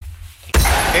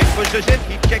It was as if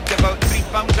he kicked about 3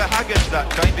 pounds of haggis that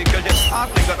time because it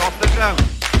hardly got off the ground.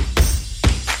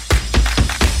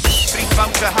 3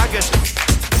 pounds of haggis,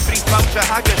 3 pounds of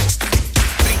haggis,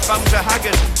 3 pounds of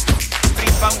haggis,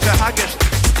 3 pounds of haggis,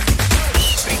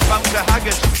 3 pounds of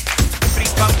haggis, 3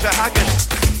 pounds of haggis,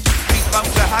 3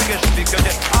 pounds of haggis because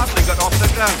it hardly got off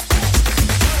the ground.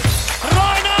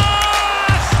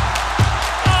 Rhinos!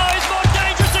 Oh, he's more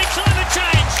dangerous than climate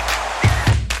change!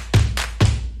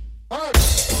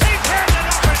 He turned it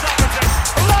off his opposite.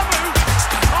 Lamu!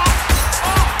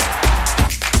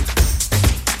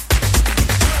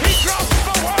 He drops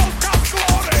the World Cup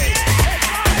glory!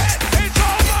 It's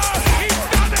over! He's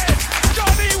done it!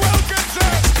 Johnny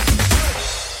Wilkinson!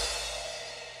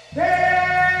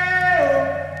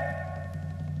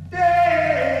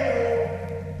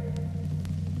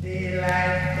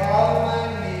 Daylight come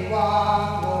and me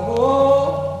want go home.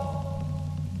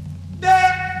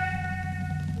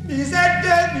 Me say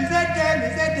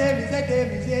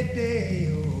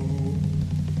oh.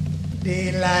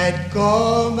 Daylight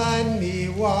come and me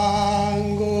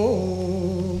want go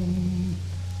home.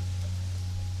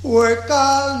 Work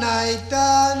all night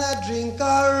and a drink a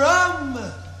rum.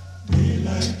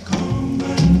 Daylight come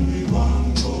and me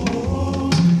want go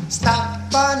home. Stack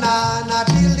banana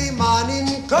till the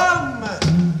morning come.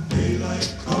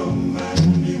 Daylight come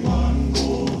and me want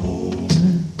go home.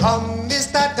 Come,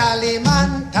 Mr.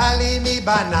 Tallyman, tally me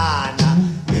banana.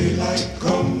 Daylight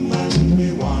come and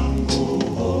me want go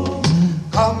home.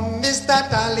 Come, Mr.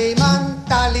 Tallyman,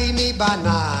 tally me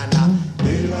banana.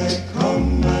 Daylight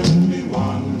come and me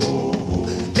want go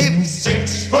home. Live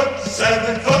 6 foot,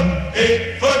 7 foot,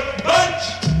 8 foot bunch.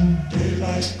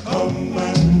 Daylight come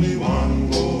and me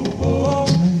want go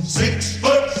home. 6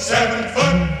 foot, 7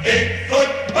 foot, 8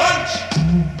 foot bunch.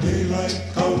 Daylight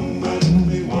come and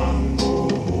me want go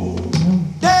home.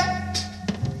 Day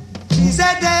is a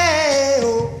day,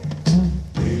 oh.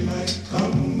 Daylight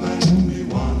come and me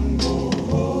want go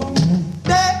home.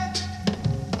 Day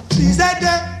is a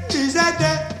day, is a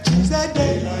day, is a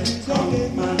day. Daylight come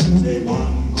and me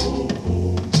want go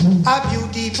home. A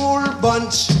beautiful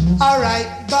bunch, a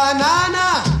ripe banana.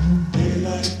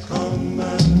 Daylight come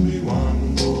and me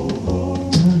want go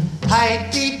home.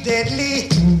 Hide the deadly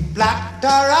black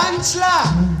tarantula.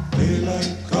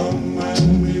 Daylight come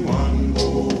and me want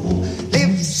go home.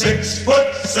 Live 6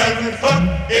 foot, 7 foot,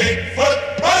 8 foot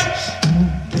bunch.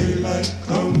 Daylight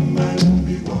come and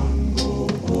me want go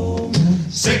home.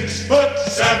 6 foot,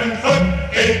 7 foot,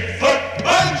 8 foot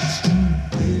bunch.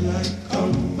 Daylight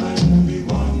come and me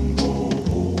want go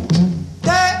home.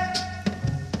 Day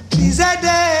is a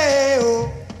day,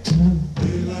 oh.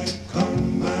 Daylight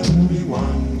come and me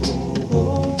want go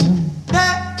home.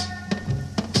 Day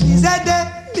is a day,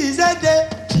 is a day,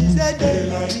 is a day.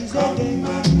 Daylight come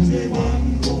and me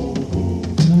want go home.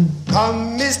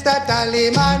 Come, Mr.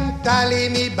 Tallyman, tally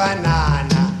me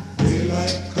banana.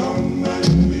 Daylight come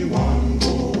and me want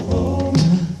go home.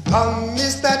 Come,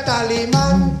 Mr.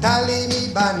 Tallyman, tally me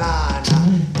banana.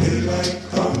 Daylight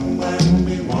come and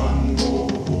me want go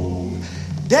home.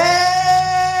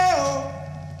 Day-o,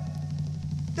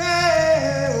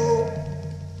 day-o.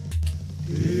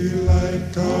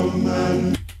 Daylight come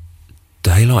and...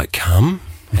 Daylight come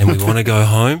and we want to go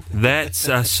home. That's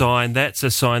a sign, that's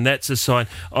a sign, that's a sign.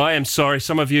 I am sorry,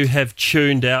 some of you have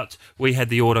tuned out. We had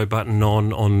the auto button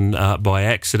on by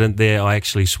accident there. I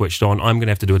actually switched on. I'm going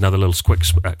to have to do another little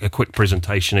quick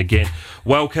presentation again.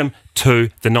 Welcome to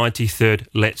the 93rd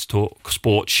Let's Talk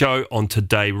Sport show on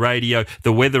Today Radio.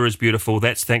 The weather is beautiful.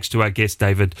 That's thanks to our guest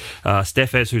David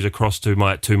Steffes, who's across to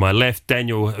my left,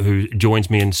 Daniel, who joins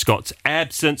me in Scott's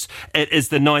absence. It is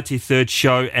the 93rd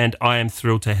show, and I am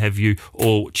thrilled to have you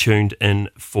all tuned in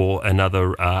for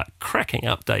another cracking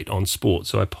update on sport.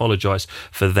 So I apologise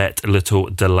for that little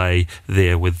delay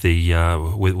there with the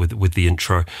with the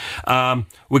intro.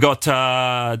 We got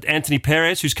Anthony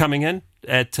Perez, who's coming in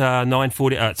at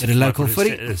 9:40 at a local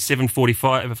footy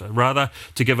 7:45 rather,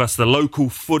 to give us the local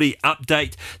footy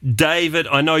update. David,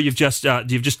 I know you've just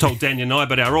told Daniel and I,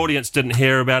 but our audience didn't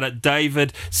hear about it.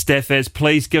 David Steffes,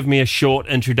 please give me a short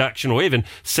introduction or even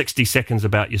 60 seconds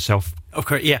about yourself. Of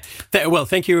course, yeah. Well,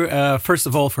 thank you, first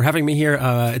of all, for having me here.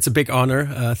 It's a big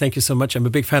honor. Thank you so much. I'm a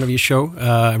big fan of your show.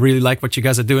 I really like what you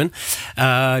guys are doing.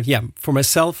 For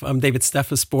myself, I'm David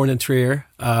Steffes, born in Trier.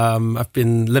 I've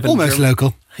been living... Almost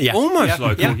local. Yeah. Almost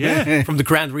local, yeah. From the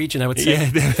Grand Region, I would say. Yeah,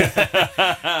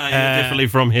 definitely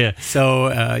from here. So,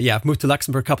 I've moved to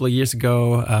Luxembourg a couple of years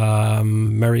ago,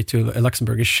 married to a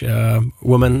Luxembourgish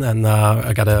woman, and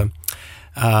I got a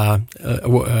a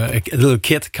little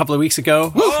kid a couple of weeks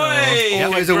ago. Oi!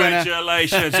 Always a winner.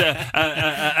 Congratulations.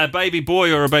 A baby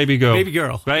boy or a baby girl? Baby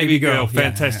girl. Baby girl. Yeah.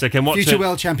 Fantastic. And what's Future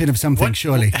world champion of something,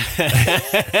 surely.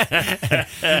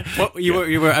 You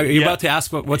were about to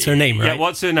ask what's her name, right? Yeah,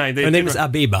 what's her name? Her name is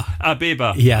Abiba.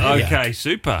 Abiba. Yeah. Okay,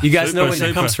 super. You guys know Super, where that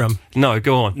super. comes from? No,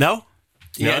 go on. No? No.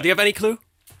 Yeah. Do you have any clue?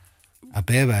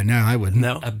 Abiba, no, I wouldn't.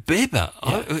 No. Abiba?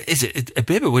 Oh, is it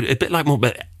Abiba? A bit like more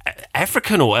but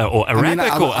African or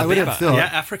Arabic or I would have Abiba? thought. Yeah,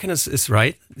 African is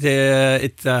right.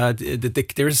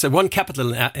 There's one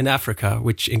capital in Africa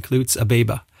which includes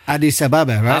Abeba. Addis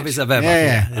Ababa, right? Addis Ababa.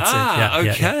 Yeah. That's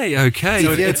it. Yeah, okay.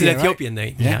 So it's an Ethiopia, Ethiopian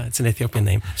name. Yeah, it's an Ethiopian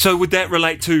name. So would that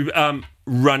relate to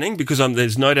running? Because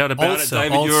there's no doubt about it,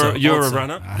 David. You're a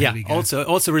runner. Yeah, we go.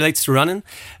 also relates to running.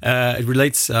 It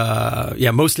relates,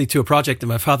 mostly to a project that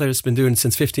my father has been doing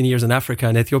since 15 years in Africa,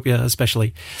 in Ethiopia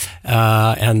especially.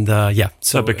 So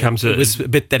it becomes it was a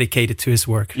bit dedicated to his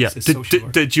work. Yeah. his social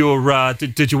work. Did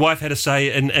your wife had a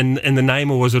say in the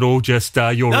name, or was it all just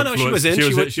your No, she influence? was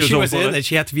in. She all was for in, it? and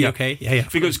she had to be okay. Yeah.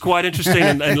 Because it's quite interesting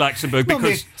in Luxembourg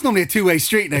because. It's normally a two-way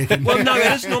street, Nathan. Well, no,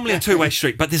 it is normally a two-way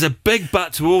street, but there's a big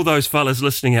but to all those fellas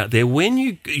listening out there. When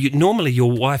you normally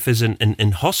your wife is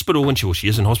in hospital when she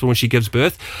is in hospital when she gives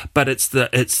birth, but it's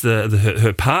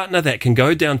her partner that can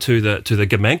go down to the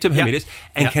Gemeente Gemeentes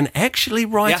and can actually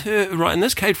write her in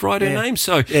this case write her name.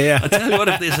 So I tell you what,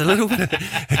 if there's a little bit,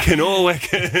 it can all work.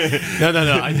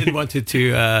 No. I didn't want it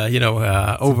to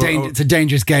over. It's a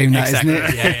dangerous game, that, Exactly.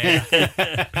 isn't it?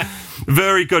 Yeah.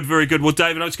 Very good. Well,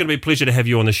 David, it's going to be a pleasure to have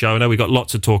you on the show. I know we've got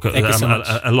lots to talk Thank you so much.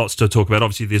 lots to talk about.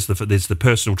 Obviously, there's the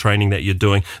personal training that you're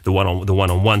doing, the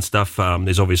one-on-one stuff.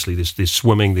 There's obviously there's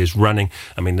swimming, there's running.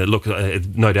 I mean,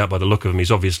 no doubt by the look of him, he's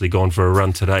obviously gone for a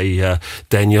run today,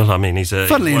 Daniel. I mean, he's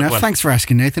Funnily enough, thanks for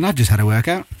asking, Nathan. I've just had a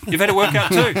workout. You've had a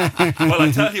workout too. Well,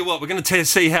 I tell you what, we're going to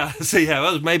see how.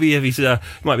 Maybe if he's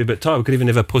might be a bit tired, we could even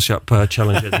have a push-up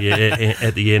challenge at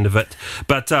the end of it.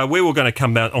 But we were going to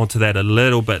come out onto that a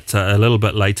little bit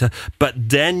later. But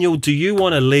Daniel, do you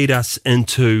want to lead us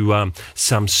into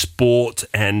some sport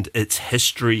and its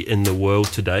history in the world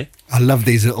today? I love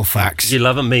these little facts. You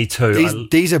love them, me too.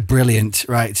 These are brilliant,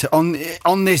 right? So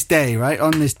on this day,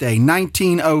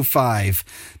 1905,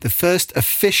 the first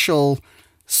official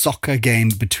soccer game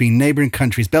between neighbouring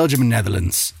countries, Belgium and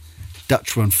Netherlands.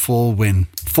 Dutch won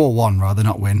 4-1 rather,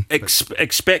 not win.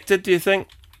 Expected, do you think?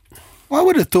 Well, I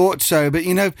would have thought so, but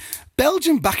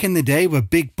Belgium back in the day were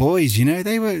big boys. They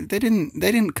didn't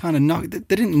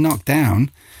knock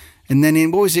down, and then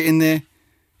in the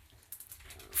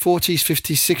 40s,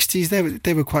 50s, 60s,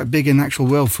 they were quite big in actual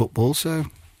world football. So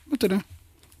I don't know.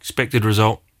 Expected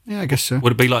result. Yeah, I guess so.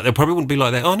 Would it be like that? Probably wouldn't be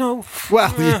like that. Oh no. Well,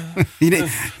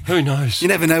 who knows? You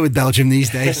never know with Belgium these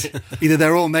days. Either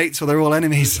they're all mates or they're all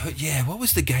enemies. Yeah. What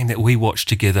was the game that we watched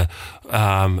together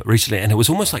recently? And it was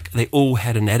almost like they all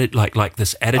had an like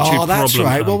this attitude problem. Oh, that's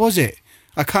right. What was it?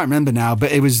 I can't remember now.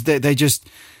 But it was they just.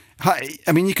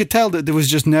 I mean, you could tell that there was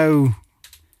just no.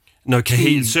 No,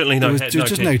 certainly no. There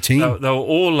was just no team. They were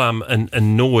all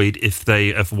annoyed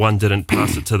if one didn't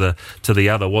pass it to the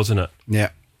other, wasn't it? Yeah.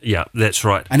 Yeah, that's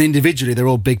right. And individually, they're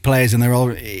all big players, and they're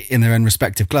all in their own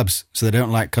respective clubs, so they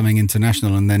don't like coming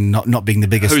international and then not being the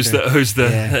biggest. Who's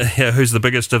the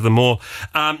biggest of them all?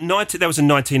 That was in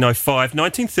 1905.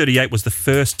 1938 was the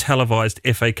first televised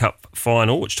FA Cup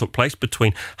final, which took place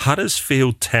between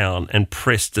Huddersfield Town and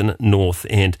Preston North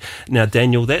End. Now,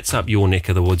 Daniel, that's up your neck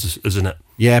of the woods, isn't it?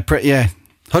 Yeah,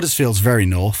 Huddersfield's very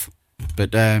north,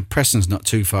 but Preston's not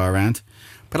too far around.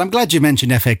 But I'm glad you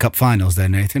mentioned FA Cup finals there,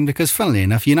 Nathan, because funnily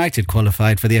enough, United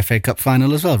qualified for the FA Cup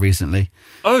final as well recently.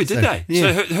 Oh, did they? Yeah.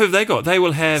 So who have they got? They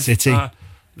will have City.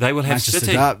 They will have Manchester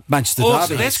City. Manchester Oh, Derby.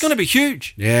 so that's going to be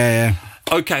huge. Yeah.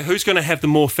 Okay, who's going to have the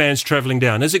more fans travelling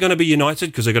down? Is it going to be United?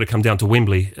 Because they've got to come down to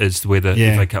Wembley is where the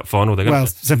FA Cup final.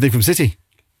 Something from City.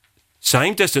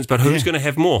 Same distance, but who's going to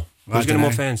have more? Who's going to have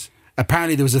more fans?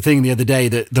 Apparently there was a thing the other day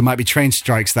that there might be train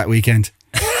strikes that weekend.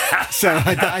 So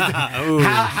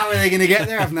how are they going to get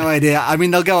there? I have no idea. I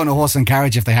mean, they'll go on a horse and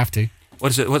carriage if they have to.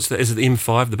 What is it? Is it the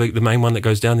M5, the main one that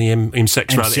goes down the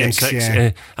M6 rather? M6.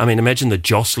 Yeah. I mean, imagine the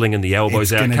jostling and the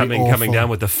elbows out coming down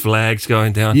with the flags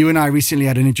going down. You and I recently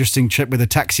had an interesting trip with a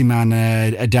taxi man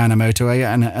down a motorway,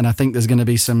 and I think there's going to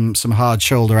be some hard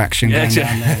shoulder action going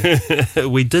down there.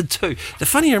 We did too. The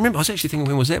funny, I remember, I was actually thinking,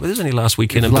 when was that? But it was only last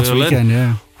weekend in last Berlin. Weekend,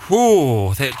 yeah.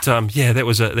 Oh,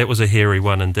 that was a hairy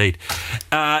one indeed.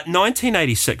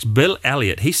 1986, Bill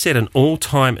Elliott, he set an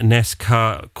all-time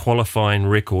NASCAR qualifying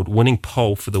record, winning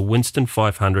pole for the Winston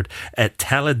 500 at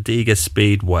Talladega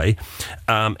Speedway.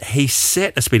 He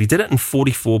set a speed. He did it in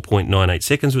 44.98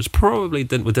 seconds, which probably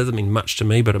doesn't mean much to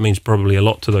me, but it means probably a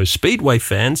lot to those Speedway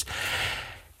fans.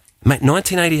 Mate,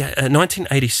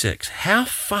 1986. How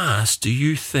fast do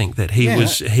you think that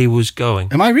he was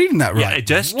going? Am I reading that right?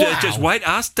 Yeah, just wait.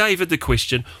 Ask David the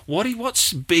question. What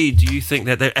speed do you think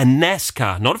that a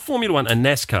NASCAR, not a Formula One, a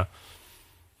NASCAR?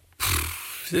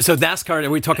 So NASCAR,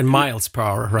 are we talking miles per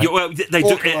hour, right? Yeah, well, they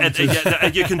do.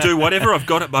 You can do whatever. I've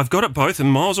got it both in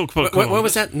miles or what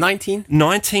was that?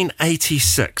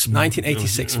 1986.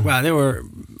 1986. Wow, they were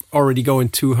already going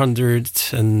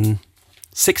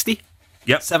 260.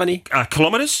 Yep. 70?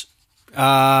 Kilometres?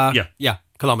 Yeah,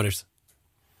 kilometres.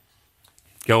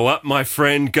 Go up, my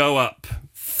friend, go up.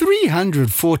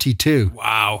 342.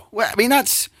 Wow. Well, I mean,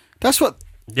 that's what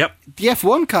Yep. the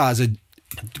F1 cars are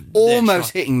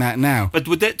almost hitting that now. But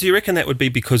do you reckon that would be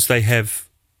because they have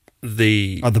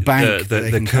the bank,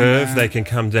 the curve, they can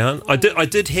come down? I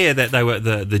did hear that they were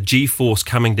the G-force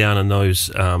coming down in those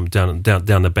down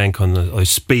the bank on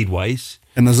those speedways.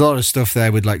 And there's a lot of stuff there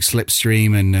with like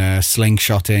slipstream and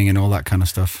slingshotting and all that kind of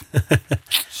stuff.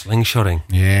 Slingshotting,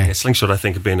 yeah, slingshot. I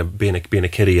think of being a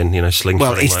kiddie and slingshotting.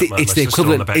 Well, it's the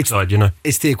equivalent. On the backside,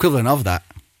 it's the equivalent of that.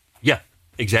 Yeah,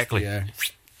 exactly. Yeah.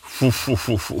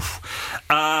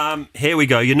 Here we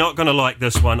go. You're not going to like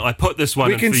this one. I put this one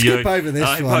we in can for you. skip over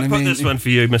this one. I put this one for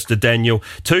you, Mr. Daniel.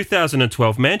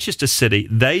 2012, Manchester City.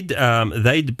 They'd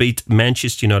beat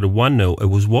Manchester United 1-0. It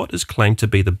was what is claimed to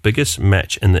be the biggest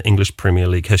match in the English Premier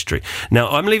League history. Now,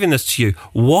 I'm leaving this to you.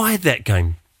 Why that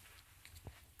game?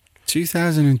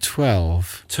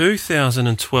 2012.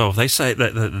 2012. They say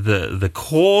that the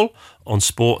call on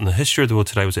sport in the history of the world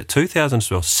today was that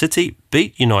 2012 City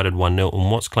beat United 1-0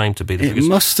 on what's claimed to be the biggest. It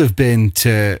must have been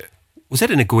to... Was that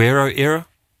an Aguero era?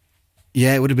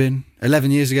 Yeah, it would have been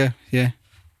 11 years ago. Yeah,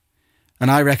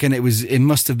 and I reckon it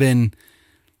must have been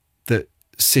that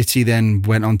City then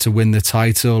went on to win the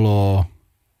title. Or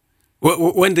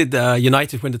when did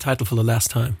United win the title for the last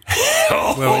time?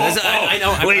 I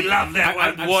know. We love that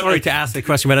one. I'm sorry to ask the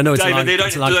question, but I know it's David,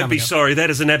 a long don't be sorry. That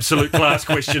is an absolute class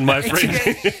question, my friend.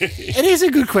 It is a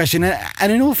good question,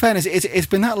 and in all fairness, it's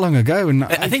been that long ago. And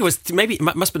I think it was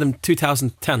must have been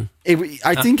 2010.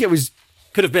 I think it was.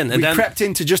 Could have been. We crept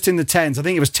into just in the 10s. I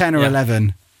think it was 10 or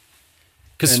 11.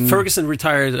 Because Ferguson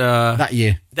retired that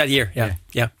year. That year, yeah.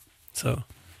 So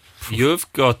you've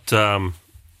got the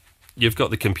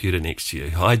computer next to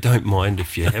you. I don't mind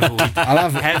if you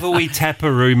have a wee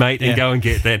taparoo, mate, and go and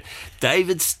get that.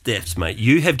 David Steffes, mate,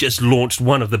 you have just launched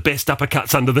one of the best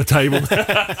uppercuts under the table.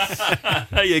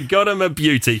 You got him a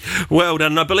beauty. Well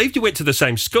done. And I believe you went to the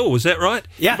same school, is that right?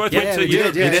 Yeah. You both went to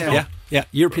European school? Yeah,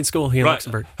 European school here in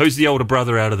Luxembourg. Who's the older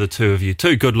brother out of the two of you?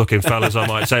 Two good-looking fellas, I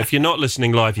might say. If you're not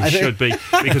listening live, you should be,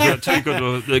 because we're two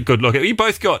good-looking. You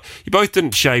both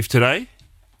didn't shave today.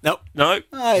 Nope. No?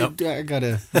 I got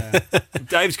a...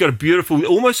 Dave's got a beautiful,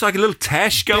 almost like a little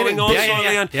tash going on.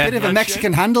 Bit of a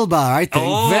Mexican handlebar, I think.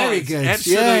 Oh, very good.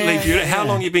 Absolutely beautiful. How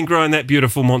long have you been growing that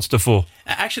beautiful monster for?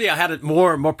 Actually, I had it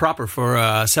more proper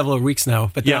for several weeks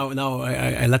now, but now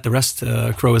I let the rest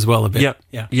grow as well a bit.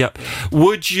 Yep.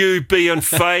 Would you be in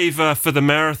favour for the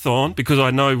marathon? Because I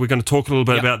know we're going to talk a little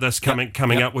bit about this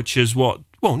coming up, which is what...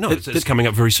 Well, no, it's coming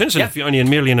up very soon. So only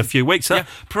merely in a few weeks. So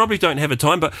probably don't have a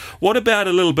time. But what about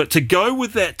a little bit to go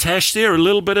with that tash there? A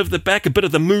little bit of the back, a bit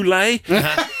of the moulet.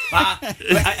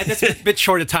 That's a bit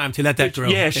short of time to let that grow.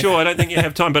 Yeah, sure. I don't think you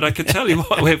have time. But I can tell you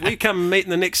what, if we come meet in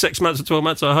the next 6 months or 12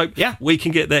 months, I hope we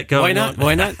can get that going.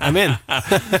 Why not? I'm in.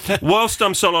 Whilst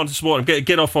I'm still on to sport,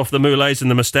 get off the moulets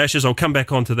and the moustaches. I'll come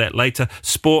back onto that later.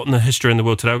 Sport and the history in the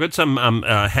world today. I've got some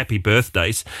happy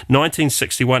birthdays.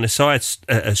 1961,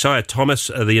 Isaiah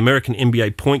Thomas, the American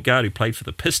NBA point guard who played for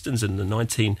the Pistons in the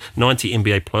 1990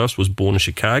 NBA playoffs, was born in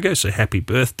Chicago, so happy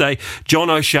birthday. John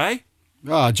O'Shea.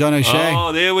 Oh, John O'Shea.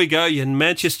 Oh, there we go. You're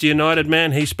Manchester United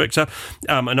man. He speaks up.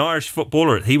 An Irish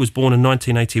footballer. He was born in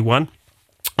 1981.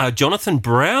 Jonathan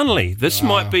Brownlee. This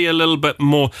might be a little bit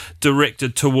more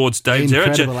directed towards Dave's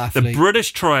era. The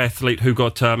British triathlete who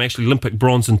got actually Olympic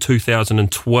bronze in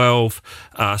 2012,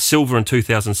 silver in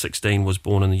 2016, was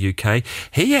born in the UK.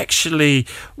 He actually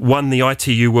won the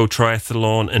ITU World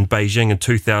Triathlon in Beijing in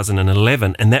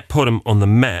 2011, and that put him on the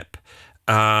map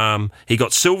He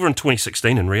got silver in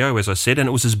 2016 in Rio, as I said, and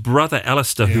it was his brother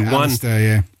Alistair who won. Alistair,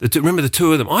 yeah. Remember the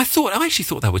two of them? I actually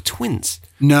thought they were twins.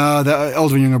 No, the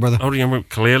older and younger brother. Older and younger,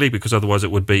 clearly, because otherwise it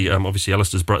would be obviously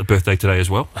Alistair's birthday today as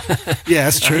well. Yeah,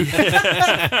 that's true.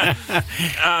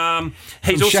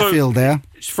 He's From also Sheffield there.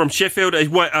 From Sheffield. He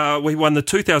won the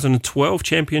 2012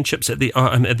 championships at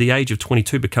the age of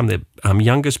 22, become the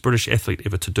youngest British athlete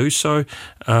ever to do so.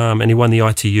 And he won the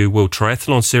ITU World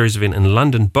Triathlon Series event in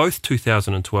London, both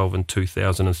 2012 and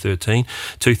 2013.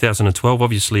 2012,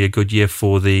 obviously a good year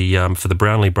for the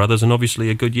Brownlee brothers, and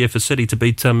obviously a good year for City to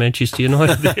beat Manchester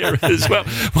United there as well.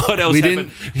 What else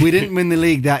happened? We didn't win the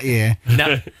league that year.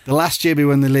 No. The last year we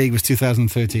won the league was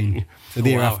 2013. So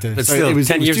the year after. But So still, it was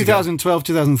 10 years 2012,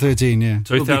 2013, yeah. It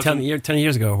will be 10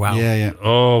 years ago. Wow. Yeah.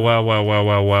 Oh,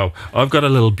 wow. I've got a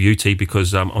little beauty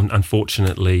because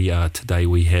unfortunately today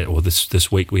we had, or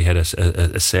this week we had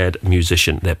a sad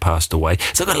musician that passed away.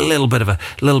 So I've got a little bit of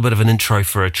an intro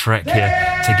for a track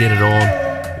here to get it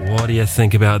on. What do you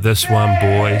think about this one,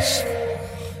 boys?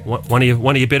 One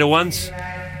of your better ones?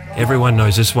 Everyone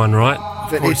knows this one, right?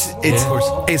 But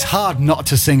it's hard not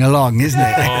to sing along, isn't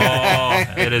it? Oh,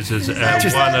 it is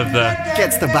Just one of the.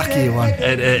 Gets the back of you one.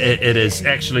 It is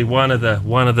actually one of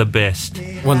the best.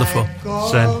 Wonderful.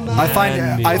 So,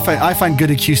 I find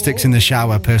good acoustics in the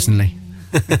shower personally.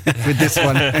 With this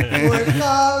one,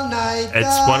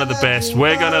 it's one of the best.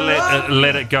 We're gonna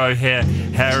let it go here.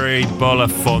 Harry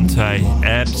Belafonte,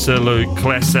 absolute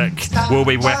classic. We'll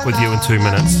be back with you in 2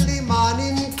 minutes.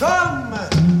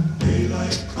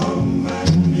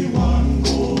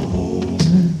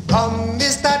 Come,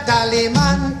 Mr.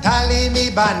 Tallyman, tally me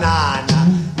banana.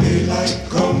 Daylight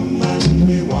come and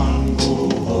me want go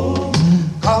home.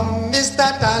 Come,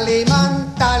 Mr.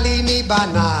 Tallyman, tally me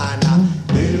banana.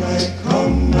 Daylight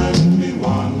come and me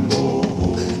want go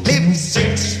home. Live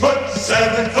 6 foot,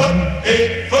 7 foot,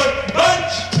 8 foot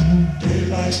bunch.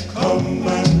 Daylight come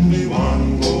and me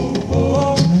want go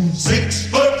home. 6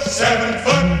 foot, 7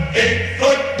 foot, 8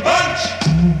 foot bunch.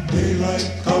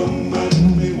 Daylight come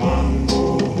and me want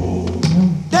go home.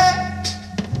 Day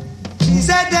is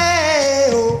a day,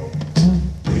 oh.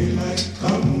 Daylight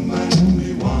come and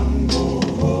me want go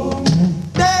home.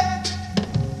 Day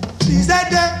is a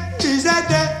day, is a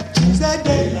day, is a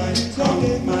day. Daylight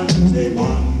come and me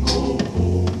want go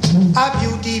home. A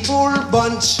beautiful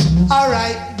bunch, a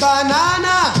ripe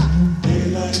banana.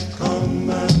 Daylight come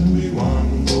and me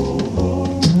want go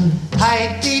home.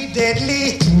 Hide the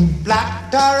deadly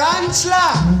black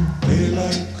tarantula.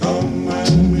 Daylight come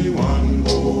and we want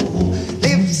go home.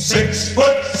 Live 6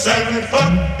 foot, 7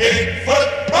 foot, 8 foot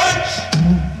bunch.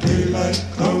 Daylight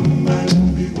come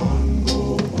and we want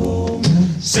go home.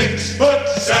 6 foot,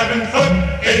 7 foot,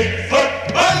 8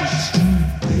 foot bunch.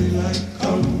 Daylight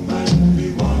come and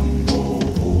we want go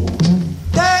home.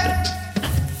 Day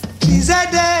is a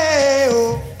day,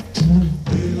 oh.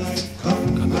 Daylight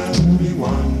come and we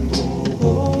want go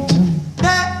home.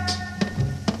 Day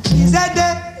is a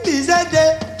day, is a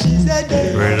day, is a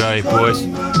day. Ready, boys?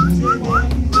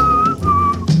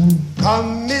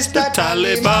 Come, Mr.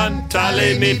 Taliban,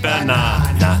 tally me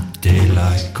banana.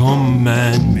 Daylight come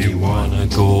and me wanna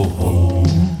go home.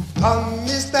 Come,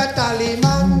 Mr.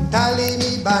 Tallyman, tally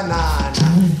me banana.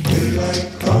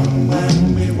 Daylight come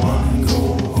and me want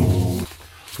go home.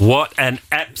 What an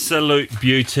absolute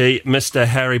beauty, Mr.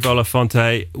 Harry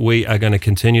Belafonte. We are going to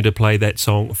continue to play that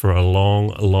song for a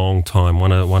long time.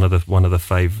 One of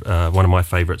my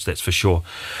favourites, that's for sure.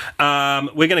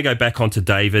 We're going to go back onto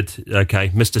David. Okay,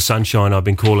 Mr. Sunshine. I've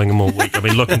been calling him all week. I've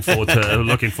been looking forward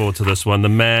to this one. The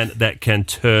man that can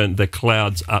turn the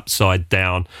clouds upside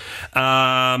down.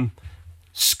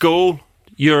 School.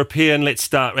 European. Let's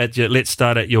start at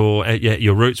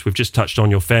your roots. We've just touched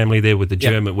on your family there with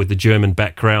the German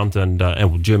background and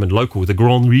German local, the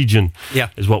Grand Region,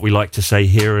 is what we like to say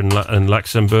here in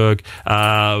Luxembourg.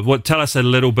 Tell us a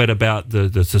little bit about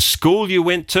the school you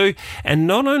went to, and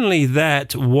not only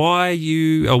that,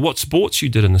 what sports you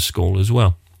did in the school as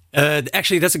well.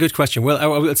 Actually, that's a good question. Well, I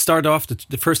will start off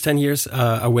the first 10 years.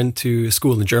 I went to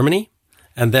school in Germany.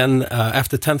 And then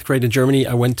after 10th grade in Germany,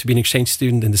 I went to be an exchange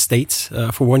student in the States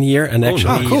for 1 year. And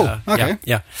actually, cool. Okay.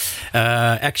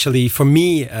 Actually, for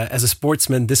me, as a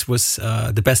sportsman, this was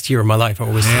the best year of my life. I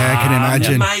can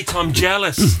imagine. Mate, I'm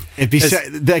jealous. It'd be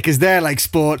because they're like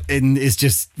sport is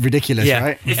just ridiculous,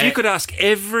 right? If you could ask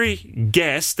every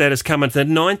guest that has come into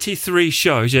 93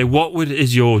 shows, what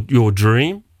is your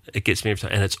dream? It gets me every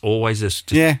time, and it's always this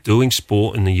doing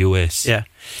sport in the US. Yeah.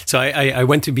 So I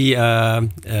went to be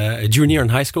a junior in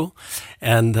high school,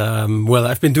 and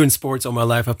I've been doing sports all my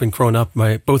life. I've been growing up.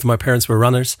 Both of my parents were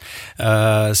runners.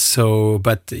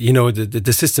 But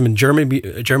the system in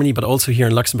Germany, but also here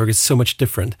in Luxembourg, is so much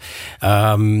different.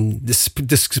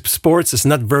 The sports is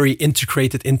not very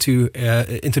integrated into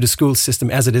the school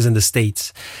system as it is in the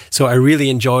States. So I really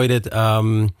enjoyed it.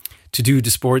 To do the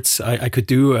sports I could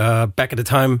do back at the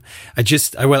time.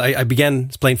 I began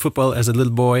playing football as a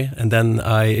little boy, and then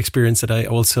I experienced that I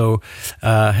also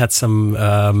had some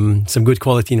good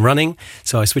quality in running.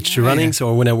 So I switched to running.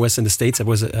 So when I was in the States, I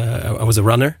was a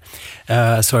runner.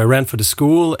 So I ran for the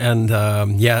school, and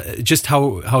just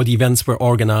how the events were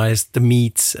organized, the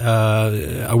meets.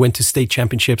 I went to state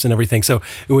championships and everything. So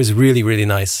it was really, really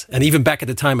nice. And even back at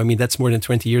the time, I mean, that's more than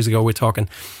 20 years ago. We're talking.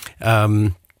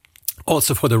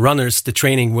 Also for the runners, the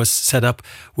training was set up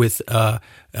with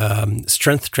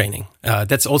strength training.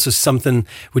 That's also something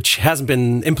which hasn't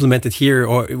been implemented here,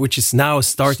 or which is now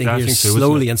starting here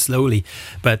slowly and slowly.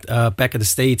 But back in the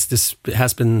States, this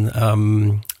has been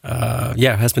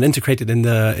integrated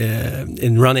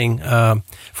in running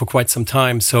for quite some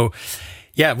time. So.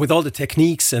 Yeah, with all the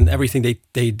techniques and everything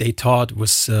they taught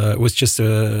was just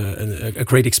a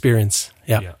great experience.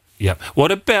 Yeah. Yeah.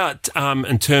 What about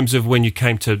in terms of when you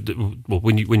came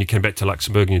when you came back to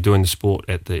Luxembourg and you're doing the sport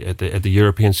at the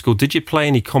European school? Did you play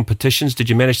any competitions? Did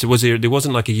you manage to? There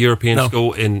wasn't like a European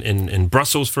school in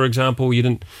Brussels, for example? You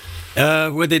didn't.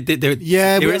 We did.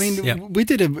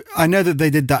 I know that they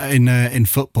did that in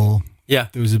football. Yeah,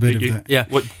 there was a bit of that. Yeah.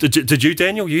 What did you,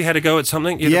 Daniel? You had to go at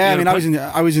something?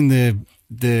 I was in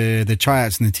the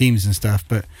tryouts and the teams and stuff,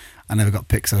 but I never got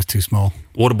picked, so I was too small.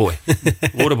 Water boy.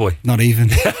 Not even.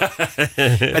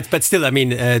 but still, I mean,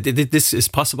 this is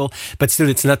possible. But still,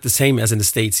 it's not the same as in the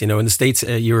States. You know, in the States,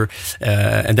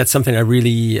 and that's something I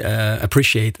really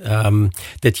appreciate.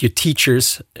 That your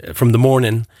teachers from the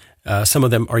morning. Some of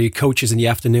them are your coaches in the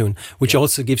afternoon, which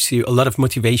also gives you a lot of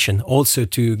motivation also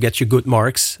to get your good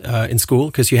marks in school,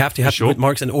 because you have to have good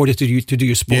marks in order to do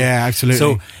your sport. Yeah, absolutely.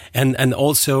 So, and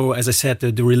also, as I said,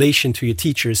 the relation to your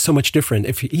teacher is so much different.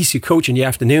 If he's your coach in the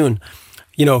afternoon,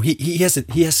 you know, he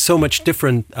has so much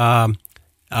different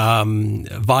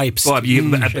vibes.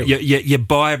 You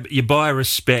buy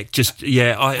respect.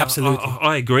 Absolutely.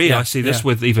 I agree. Yeah, I see this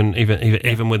with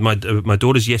even with my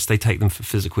daughters. Yes, they take them for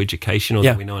physical education.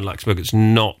 Although we know in Luxembourg it's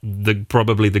not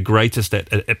probably the greatest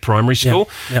at primary school.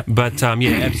 But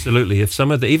absolutely. If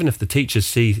even if the teachers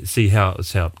see how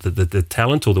the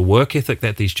talent or the work ethic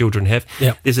that these children have,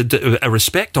 there's a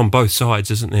respect on both sides,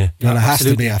 isn't there? Well, it has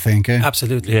to be, I think.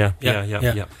 Absolutely. Yeah.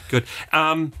 Good.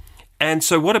 And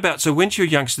so, what about? So, when you were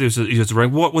youngster,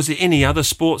 what was there? Any other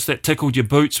sports that tickled your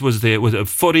boots? Was it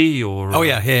footy or? Oh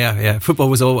yeah. Football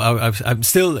was all. I'm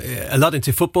still a lot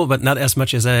into football, but not as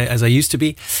much as I used to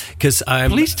be. Because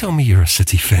Please tell me you're a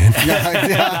City fan. I'm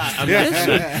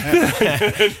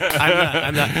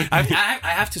not. I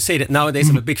have to say that nowadays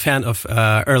I'm a big fan of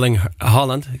Erling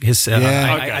Haaland.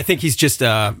 I think he's just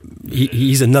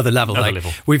he's another level.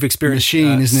 We've experienced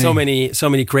so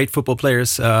many great football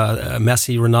players,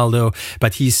 Messi, Ronaldo.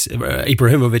 But he's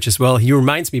Ibrahimovic as well. He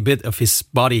reminds me a bit of his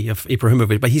body of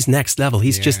Ibrahimovic, but he's next level.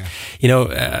 He's just, I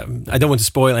don't want to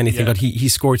spoil anything, but he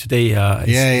scored today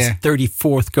his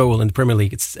 34th goal in the Premier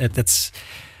League. That's.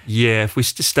 Yeah, if we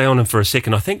just stay on him for a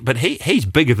second, I think, but he's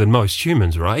bigger than most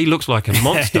humans, right? He looks like a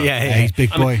monster. He's a big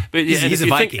boy. He's a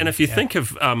Viking. And if you think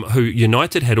of who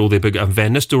United had all their big,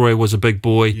 Van Nistelrooy was a big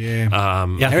boy.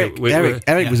 Eric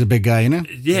was a big guy, you know.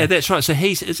 Yeah, that's right. So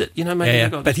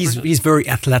but he's very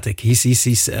athletic.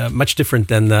 He's much different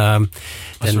than. I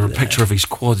saw a picture of his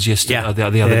quads yesterday. The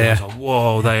other day. I was like,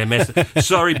 whoa, they are massive.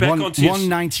 Sorry, back on to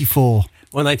 194.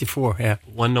 194. Yeah.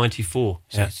 194.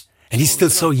 Yeah. And he's still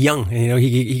so young. You know,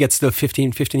 he gets still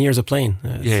 15 years of playing.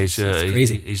 He's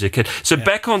crazy. He's a kid. So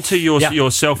back onto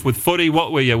yourself with footy.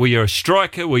 What were you? Were you a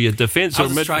striker? Were you a defence or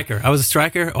mid? I was a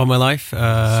striker all my life.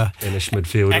 Spanish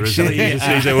midfielder.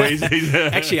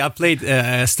 Actually, I played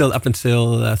still up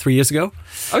until 3 years ago.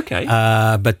 Okay.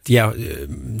 But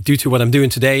due to what I'm doing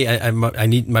today,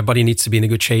 my body needs to be in a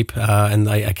good shape, and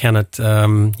I cannot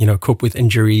cope with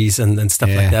injuries and stuff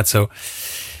like that. So.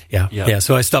 Yeah.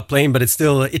 So I stopped playing, but it's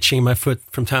still itching my foot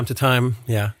from time to time.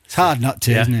 Yeah, it's hard not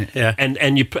to, isn't it? Yeah.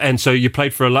 And so you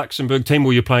played for a Luxembourg team,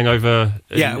 or you playing over?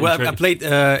 I played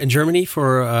in Germany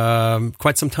for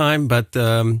quite some time, but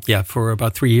for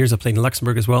about 3 years I played in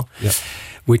Luxembourg as well. Yeah.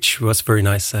 Which was very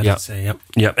nice, I would say.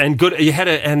 Yeah, and good. You had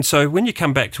and so when you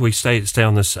come back to, we stay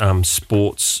on this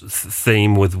sports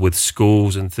theme with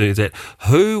schools and things.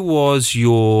 Who was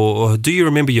do you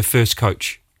remember your first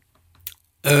coach?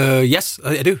 Yes,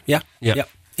 I do. Yeah.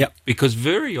 Because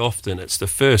very often it's the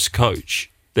first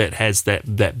coach that has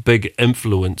that big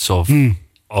influence of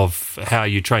how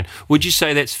you train. Would you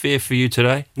say that's fair for you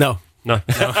today? No. Oh,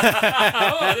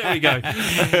 there we go.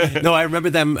 No, I remember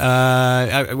them.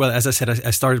 Well, as I said,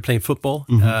 I started playing football,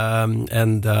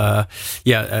 and I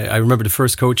remember the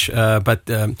first coach. But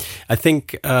I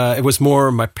think it was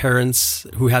more my parents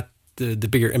who had the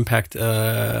bigger impact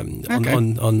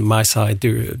on my side.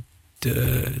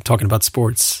 Talking about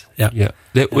sports,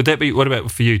 Would that be? What about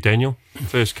for you, Daniel?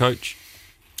 First coach?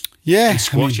 Yeah, In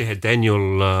squash, you had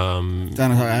Daniel.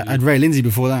 I had Ray Lindsay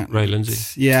before that. Ray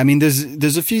Lindsay. Yeah, I mean,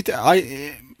 there's a few.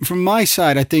 From my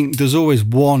side, I think there's always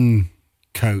one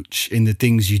coach in the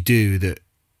things you do that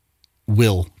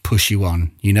will push you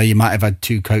on. You know, you might have had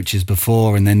 2 coaches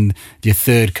before, and then your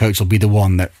third coach will be the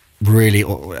one that really.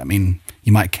 I mean,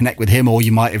 you might connect with him, or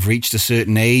you might have reached a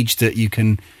certain age that you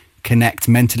can connect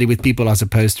mentally with people, as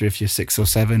opposed to if you're 6 or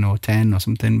 7 or 10 or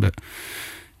something. But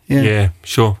yeah,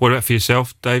 sure. What about for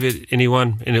yourself, David?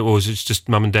 Anyone? Or was it just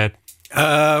mum and dad?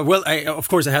 Well, of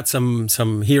course, I had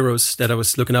some heroes that I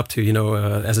was looking up to. You know,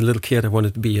 as a little kid, I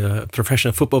wanted to be a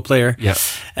professional football player. Yeah.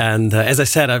 And as I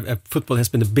said, football has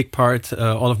been a big part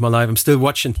all of my life. I'm still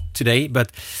watching today,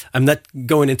 but I'm not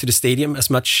going into the stadium as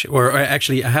much. Or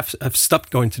actually, I've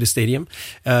stopped going to the stadium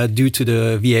due to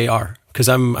the VAR, because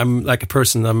I'm like a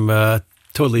person. I'm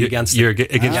totally against. You're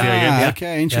against VAR.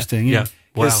 Okay, interesting. Yeah.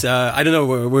 Wow. Because I don't know,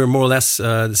 we're more or less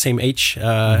the same age,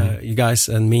 you guys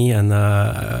and me, and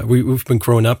we've been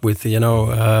growing up with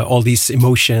all these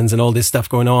emotions and all this stuff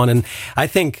going on, and I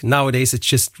think nowadays it's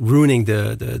just ruining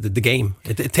the game.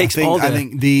 It takes I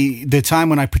think the time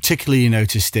when I particularly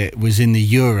noticed it was in the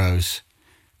Euros,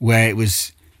 where it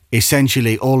was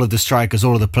essentially all of the strikers,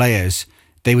 all of the players,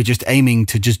 they were just aiming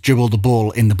to just dribble the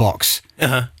ball in the box.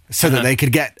 So that they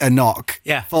could get a knock,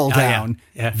 fall down,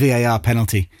 VAR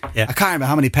penalty. Yeah. I can't remember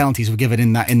how many penalties were given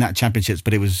in that championships,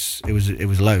 but it was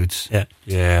loads. Yeah.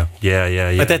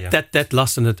 But that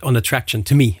lost on attraction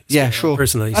to me. Sure.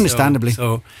 Personally, understandably.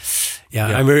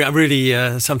 I'm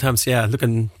really sometimes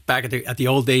looking back at the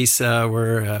old days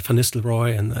where Van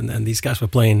Nistelrooy and these guys were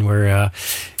playing, where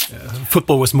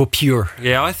football was more pure.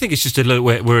 Yeah, I think it's just a little.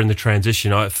 We're in the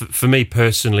transition. For me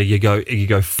personally, you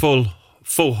go full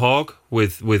hog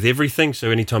with everything.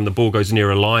 So anytime the ball goes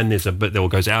near a line, there's a bit that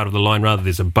goes out of the line. Rather,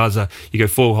 there's a buzzer. You go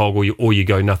full hog, or you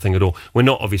go nothing at all. We're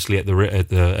not obviously at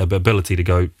the ability to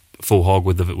go full hog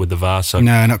with the VAR. So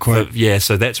no, not quite.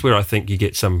 So that's where I think you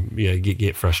get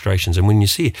get frustrations. And when you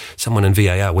see someone in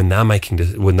VAR when they're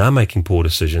making poor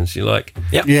decisions, you're like,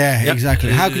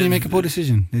 exactly. How can you make a poor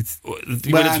decision?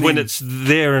 When it's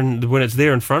there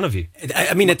in front of you.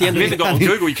 I mean, at the end of the day, on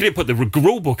Google, you couldn't put the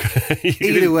rule book.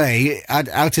 Either way,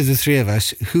 out of the 3 of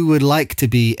us, who would like to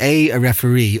be A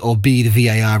referee, or B, the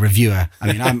VAR reviewer?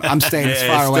 I mean, I'm staying as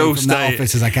far away from that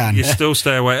office as I can. You still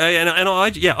stay away, and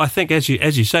I think as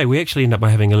you say, we actually end up by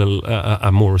having a little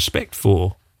more respect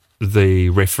for the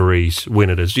referees when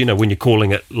it is, when you're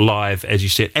calling it live, as you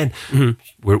said, and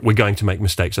we're going to make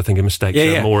mistakes. I think mistakes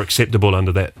are more acceptable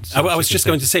under that. I was just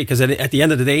going to say, because at the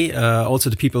end of the day, also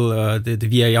the people,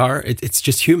 the VAR, it's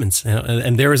just humans,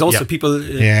 and there is also people.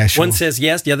 One says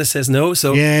yes, the other says no,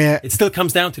 so it still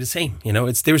comes down to the same.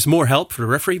 There's more help for the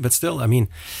referee, but still, I mean,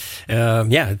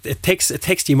 it takes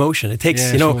the emotion. It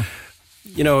takes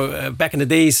back in the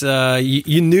days,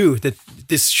 you knew that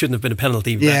this shouldn't have been a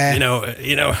penalty. But,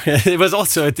 it was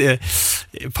also a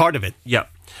part of it. Yeah.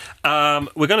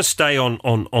 We're going to stay on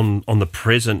the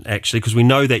present, actually, because we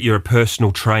know that you're a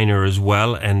personal trainer as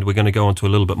well, and we're going to go on to a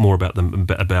little bit more about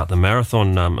the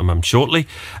marathon shortly.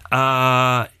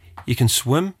 You can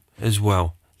swim as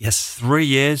well. Yes. 3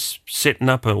 years setting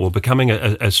up or becoming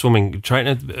a swimming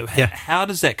trainer. How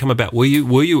does that come about? Were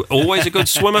you always a good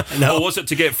swimmer? No. Or was it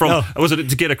to get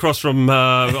across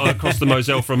the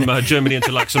Moselle from Germany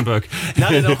into Luxembourg?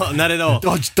 Not at all.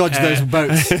 Dodge those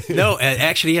boats. No,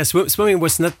 actually, swimming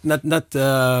was not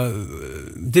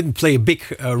didn't play a big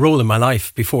role in my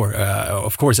life before.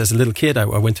 Of course, as a little kid, I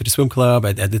went to the swim club.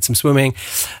 I did some swimming,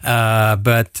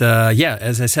 but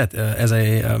as I said, as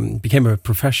I became a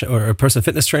professional or a personal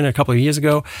fitness trainer a couple of years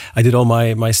ago, I did all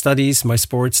my studies, my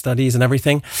sports studies and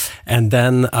everything. And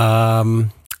then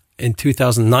in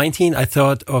 2019, I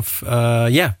thought of,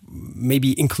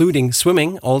 maybe including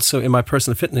swimming also in my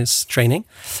personal fitness training.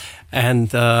 And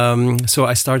so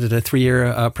I started a 3-year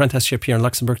apprenticeship here in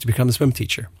Luxembourg to become a swim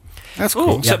teacher. That's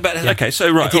cool. Okay, so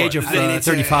right. At the age of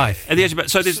 35. At the age of,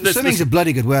 so swimming's a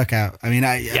bloody good workout. I mean,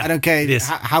 I don't care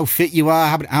how fit you are,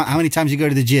 how many times you go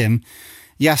to the gym.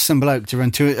 You ask some bloke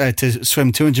to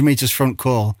swim 200 metres front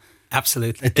crawl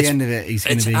Absolutely. At the end of it, he's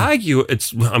going to be.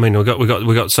 I mean,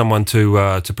 we got someone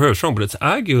to prove us wrong, but it's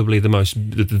arguably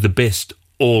the best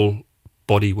all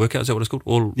body workout. Is that what it's called?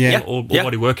 All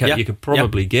body workout you could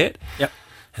probably get. Yep.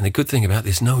 And the good thing about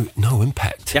there's no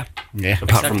impact. Yeah.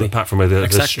 Apart from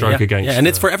the stroke against. Yeah, and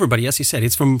it's for everybody, as you said.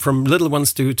 It's from little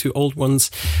ones to old ones.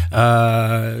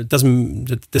 The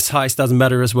size doesn't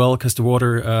matter as well because the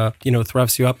water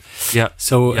throws you up. Yeah.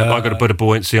 So I got a bit of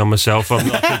buoyancy on myself. I'm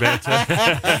not too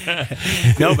bad.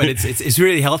 No, but it's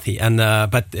really healthy, and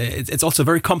but it's also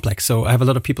very complex. So I have a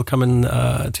lot of people coming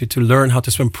to learn how to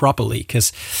swim properly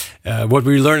because what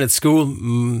we learn at school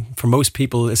for most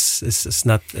people is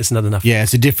not enough. Yeah,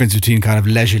 it's a difference between kind of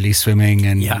leisurely swimming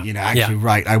and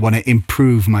right, I want to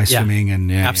improve my swimming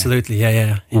and absolutely.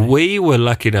 Yeah. We were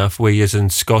lucky enough, as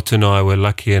in Scott and I were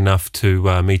lucky enough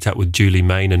to meet up with Julie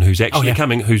Maynan, who's actually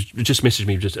coming, who's just messaged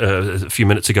me just a few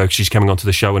minutes ago. She's coming onto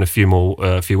the show in a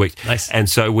few weeks. Nice. And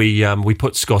so we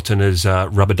put Scott in his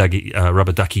rubber ducky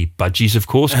budgies, of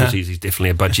course, because he's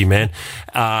definitely a budgie man.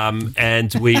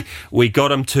 And we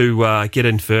got him to get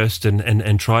in first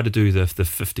and try to do the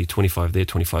 50, 25 there,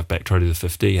 25 back, try to do the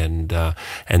 50, and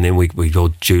then we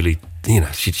told Julie,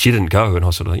 she didn't go, and I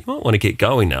was sort of like, you might want to get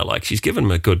going now. Like, she's given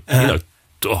him a good, I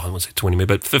won't say 20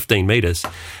 meters, but 15 meters,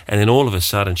 and then all of a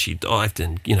sudden she dived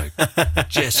in,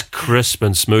 just crisp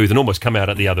and smooth, and almost come out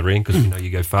at the other end because you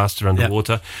go faster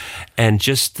underwater, and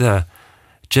just the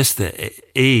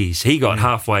ease. He got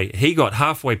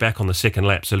halfway back on the second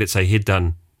lap. So let's say he'd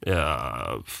done.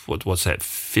 What's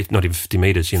that? Not even 50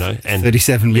 meters, and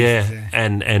 37 meters. Yeah,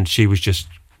 and she was just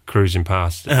cruising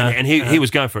past, and he was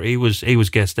going for it. He was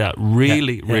gassed out.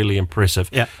 Really impressive.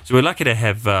 Yeah. So we're lucky to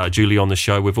have Julie on the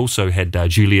show. We've also had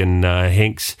Julian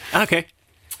Henks. Okay.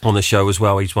 On the show as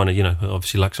well. He's one of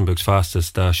obviously Luxembourg's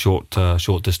fastest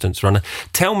short distance runner.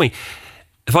 Tell me,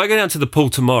 if I go down to the pool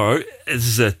tomorrow,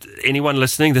 anyone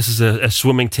listening, this is a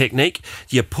swimming technique.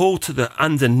 Do you pull to the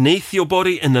underneath your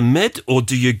body in the mid, or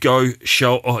do you go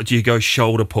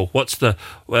shoulder pull? What's the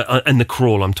in the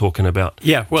crawl I'm talking about?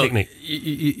 Yeah, well, technique.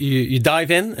 You dive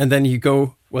in and then you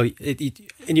go. Well,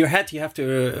 in your head you have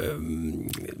to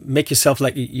make yourself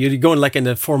like you're going like in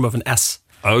the form of an S.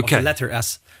 Okay. Of the letter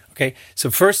S. Okay.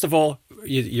 So first of all,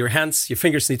 your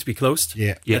fingers need to be closed.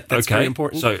 Yeah. That's very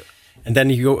important. So. And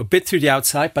then you go a bit to the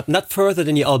outside, but not further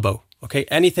than your elbow. Okay,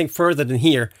 anything further than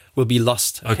here will be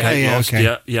lost. Okay, lost.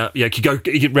 Okay. Yeah. You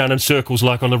get round in circles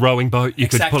like on the rowing boat. You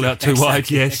could pull out too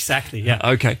wide. Yes, exactly. Yeah.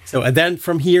 Okay. So and then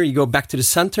from here you go back to the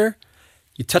center.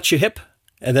 You touch your hip,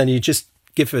 and then you just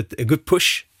give it a good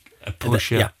push. A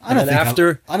push. Yeah. I don't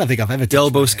think I've ever.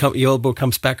 Your elbow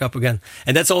comes back up again,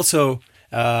 and that's also.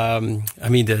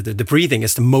 The breathing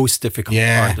is the most difficult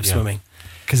part of swimming.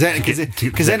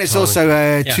 Because then it's also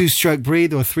a two-stroke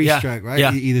breathe or three-stroke, right?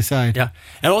 Yeah. Either side. Yeah,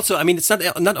 and also, it's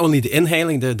not only the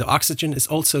inhaling, the oxygen, it's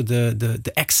also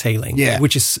the exhaling,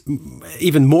 which is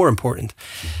even more important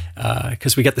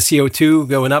because we get the CO2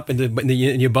 going up in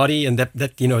your body, and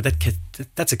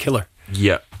that's a killer.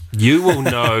 Yeah. You will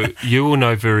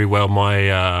know very well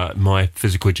my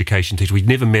physical education teacher. We'd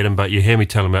never met him, but you hear me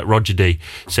tell him about Roger D.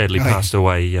 Sadly passed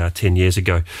away 10 years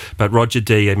ago. But Roger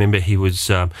D, I remember he was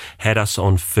had us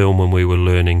on film when we were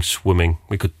learning swimming.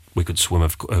 We could swim,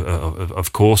 of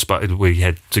course, but we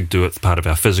had to do it part of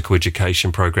our physical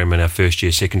education program in our first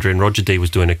year secondary. And Roger D was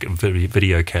doing a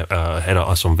had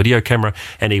us on video camera,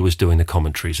 and he was doing the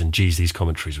commentaries. And geez, these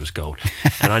commentaries was gold.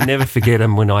 And I never forget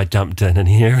him when I jumped in, and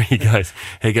here he goes,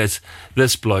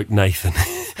 this bloke Nathan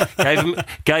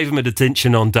gave him a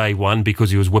detention on day one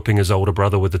because he was whipping his older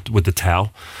brother with the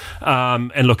towel.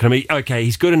 And look at me, okay,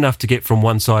 he's good enough to get from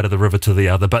one side of the river to the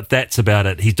other, but that's about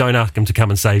it. Don't ask him to come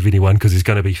and save anyone because he's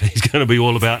going to be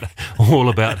all about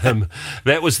him.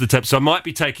 That was the tip. So I might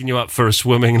be taking you up for a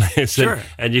swimming lesson,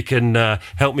 and you can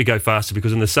help me go faster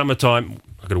because in the summertime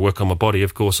I've got to work on my body.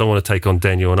 Of course, I want to take on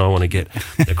Daniel, and I want to get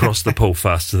across the pool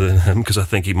faster than him because I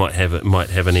think he might have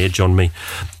an edge on me.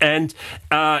 And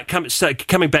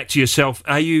coming back to yourself,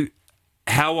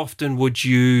 how often would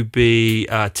you be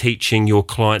teaching your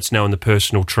clients now in the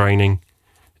personal training?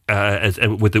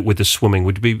 With the swimming,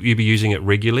 would you be using it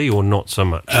regularly or not so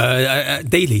much?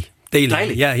 Daily.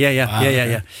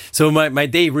 Yeah. So my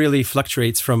day really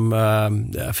fluctuates from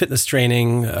fitness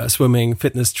training, swimming,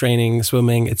 fitness training,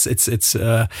 swimming. It's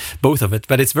both of it,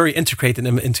 but it's very integrated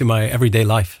into my everyday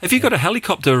life. Have you got a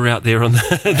helicopter out there in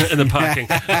the parking?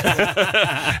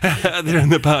 There in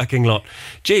the parking lot.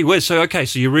 Gee whiz! So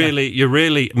you're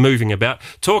really moving about.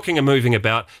 Talking of moving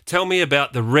about, tell me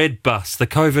about the red bus, the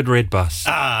COVID red bus.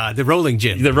 The rolling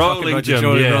gym. The rolling gym.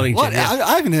 What?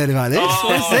 I haven't heard about this.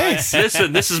 What's this?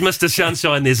 Listen, this is Mr. Mr.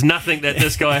 Sunshine, there's nothing that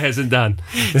this guy hasn't done.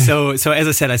 So as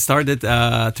I said, I started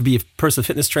to be a personal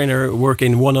fitness trainer,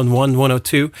 working one-on-one,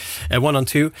 one-on-two,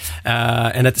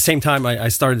 and at the same time, I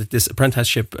started this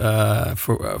apprenticeship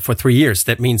for 3 years.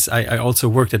 That means I also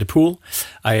worked at a pool.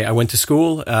 I went to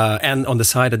school, and on the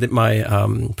side, I did my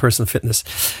personal fitness.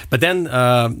 But then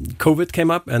COVID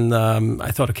came up, and I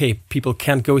thought, okay, people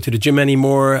can't go to the gym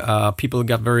anymore. People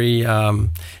got very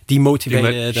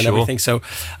demotivated and everything. So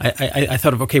I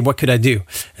thought of, okay, what could I do?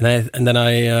 And then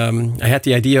I had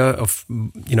the idea of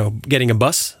getting a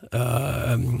bus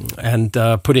and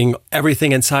putting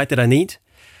everything inside that I need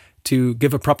to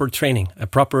give a proper training, a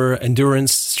proper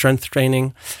endurance strength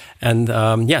training, and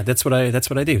that's what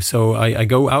I do. So I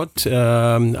go out.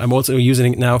 I'm also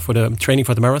using it now for the training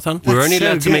for the marathon. We're only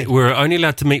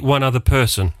allowed to meet one other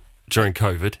person during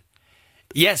COVID.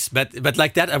 Yes, but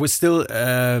like that, I was still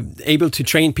able to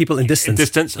train people in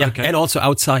distance. Okay. And also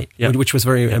outside, which was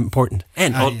very important.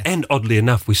 And oddly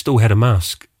enough, we still had a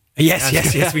mask.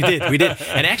 Yes, we did.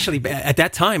 And actually, at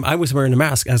that time, I was wearing a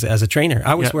mask as a trainer.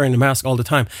 I was wearing a mask all the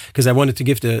time because I wanted to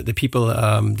give the people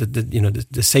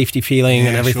the safety feeling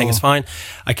and everything is fine.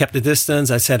 I kept the distance.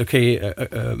 I said, okay,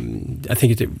 I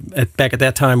think back at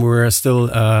that time we were still,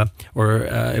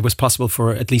 it was possible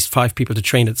for at least 5 people to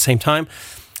train at the same time.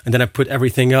 And then I put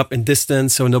everything up in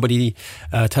distance so nobody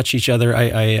touched each other.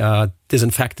 I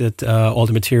disinfected all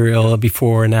the material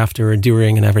before and after and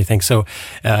during and everything. So,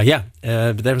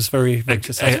 that was very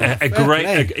successful. What a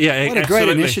great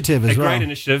initiative as well. A great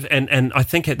initiative, and I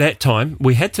think at that time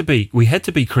we had to be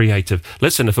creative.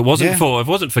 Listen, if it wasn't for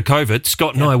COVID,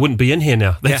 Scott and I wouldn't be in here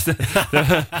now. That's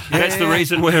the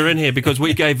reason we're in here, because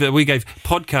we gave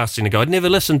podcasting a go. I'd never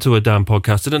listened to a damn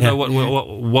podcast. I didn't know what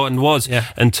one was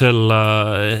until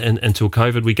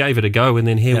COVID. We gave it a go, and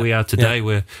then here we are today.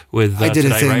 We're with I did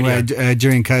Today a thing Radio. where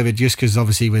during COVID, just because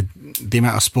obviously with the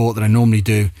amount of sport that I normally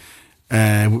do,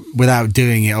 without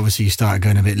doing it, obviously you start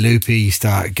going a bit loopy, you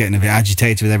start getting a bit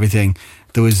agitated with everything.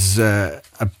 There was a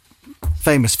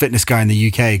famous fitness guy in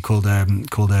the UK called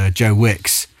Joe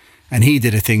Wicks, and he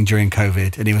did a thing during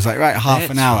COVID, and he was like, half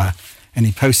an hour, and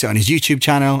he posted it on his YouTube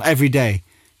channel every day.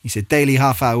 He said, daily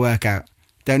half-hour workout,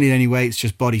 don't need any weights,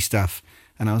 just body stuff.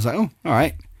 And I was like, oh, all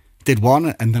right. Did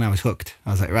one, and then I was hooked.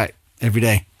 I was like, right, every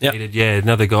day.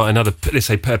 Another guy, let's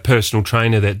say personal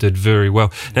trainer that did very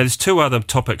well. Now, there's 2 other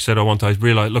topics that I want. I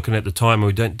realise, looking at the time,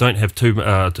 we don't have too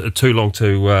long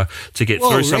to get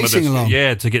through some of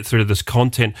this. To get through this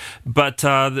content. But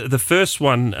the first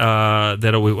one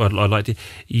that I'd like to,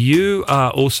 you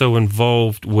are also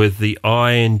involved with the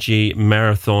ING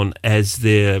Marathon as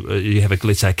you have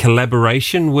a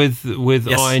collaboration with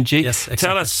ING. Yes,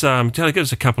 exactly. Give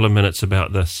us a couple of minutes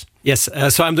about this. Yes,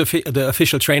 so I'm the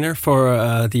official trainer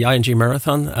for the ING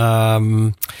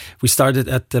Marathon. We started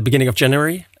at the beginning of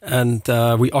January, and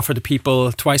we offer the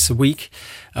people twice a week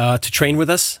to train with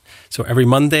us. So every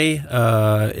Monday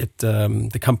at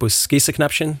the Campus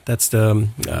Geeseknapchen, that's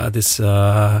this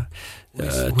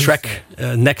track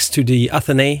next to the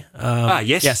Athénée.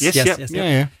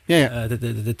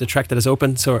 The track that is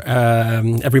open. So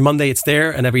every Monday it's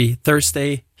there, and every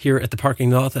Thursday here at the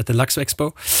parking lot at the Lux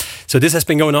Expo. So this has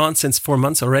been going on since 4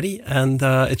 months already, and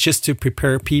it's just to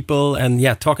prepare people and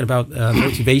talking about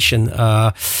motivation.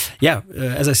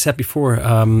 As I said before,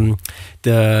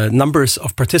 the numbers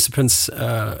of participants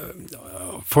at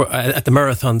the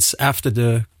marathons after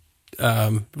the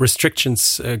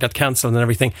restrictions got cancelled and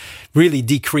everything really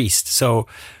decreased. So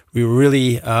we were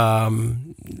really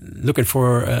looking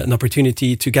for an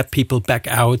opportunity to get people back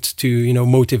out to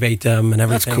motivate them and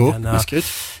everything. That's cool. And, that's good.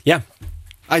 Yeah,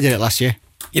 I did it last year.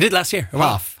 You did last year?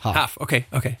 Wow. Half. Okay.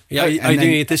 Yeah, are you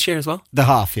doing it this year as well? The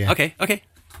half, yeah. Okay.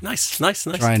 Nice. Try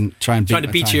and beat to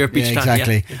beat your time.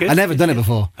 Exactly. Yeah. I never done it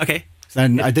before. Okay.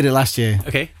 Then I did it last year.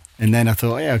 Okay. And then I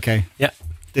thought,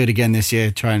 do it again this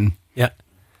year. Try and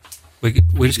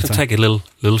we're just going to take a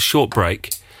little short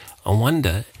break. I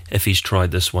wonder if he's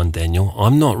tried this one, Daniel.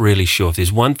 I'm not really sure. If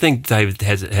there's one thing David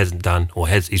hasn't done,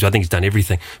 I think he's done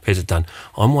everything, but hasn't done.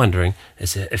 I'm wondering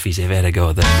if he's ever had a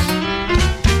go at that.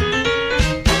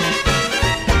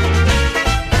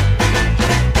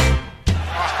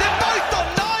 They're both on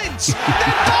 9s!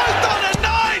 They're both on a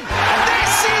 9!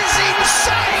 This is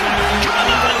insane! Come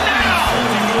on now!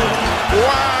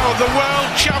 Wow, the World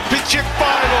Championship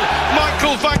final.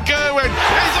 Michael van Gerwen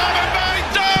is on a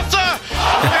 9 darter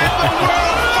in the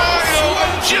World final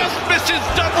and just misses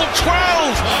double 12.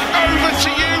 Over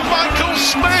to you, Michael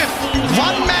Smith.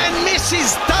 One man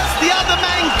misses, does the other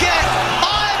man get?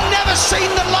 I've never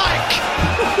seen the like.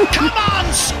 Come on,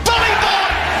 Spolly boy!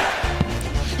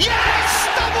 Yes,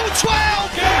 double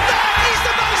 12. That is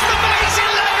the most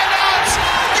amazing leg of dance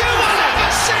you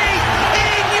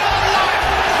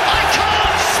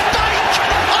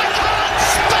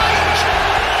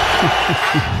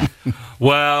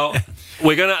Well,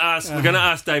 we're going to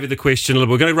ask David the question a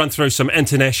little. We're going to run through some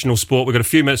international sport. We've got a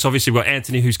few minutes. Obviously, we've got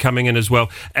Anthony who's coming in as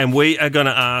well, and we are going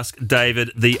to ask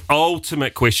David the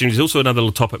ultimate question. There's also another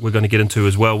little topic we're going to get into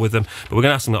as well with him, but we're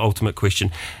going to ask him the ultimate question: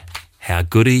 how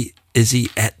good is he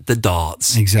at the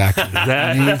darts? Exactly. So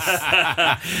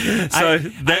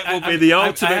that will be the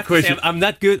ultimate question. I'm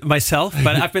not good myself,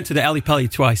 but I've been to the Ali Pali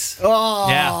twice. Oh,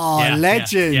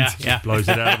 legend. Yeah. Blows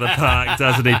it out of the park,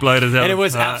 doesn't he? Blows it out And it of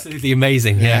was the park. absolutely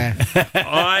amazing. Yeah.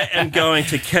 I am going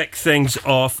to kick things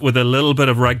off with a little bit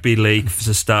of rugby league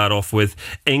to start off with.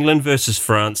 England versus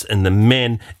France in the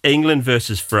men, England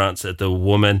versus France at the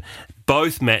women.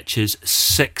 Both matches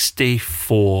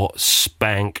 64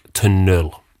 spank to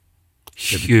 0.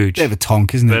 Huge. Bit of a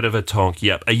tonk, isn't it? Bit of a tonk,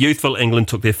 yep. A youthful England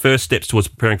took their first steps towards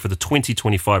preparing for the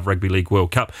 2025 Rugby League World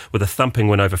Cup with a thumping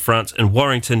win over France in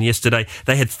Warrington yesterday.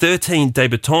 They had 13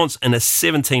 debutants in a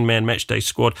 17-man matchday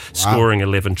squad, scoring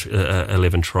 11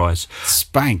 tries.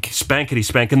 Spankety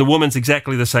spank. And the women's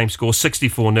exactly the same score,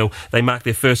 64-0. They marked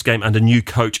their first game under new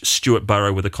coach Stuart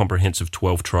Burrow with a comprehensive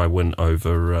 12-try win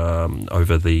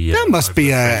over the... That must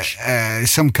be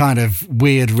some kind of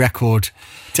weird record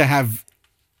to have...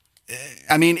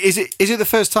 I mean, is it the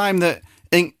first time that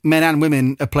men and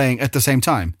women are playing at the same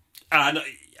time?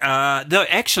 No,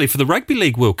 actually, for the Rugby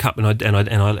League World Cup, and I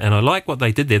like what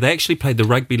they did there. They actually played the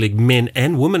Rugby League men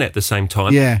and women at the same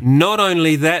time. Yeah. Not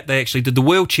only that, they actually did the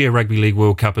Wheelchair Rugby League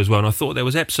World Cup as well. And I thought that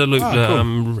was absolute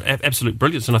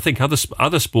brilliance. And I think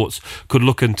other sports could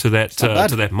look into that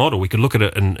to that model. We could look at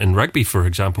it in rugby, for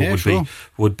example.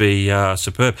 Would be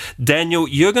superb. Daniel,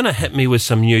 you're going to hit me with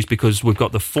some news because we've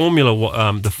got the Formula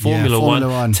One.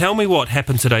 Tell me what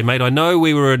happened today, mate. I know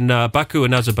we were in Baku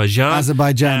in Azerbaijan. This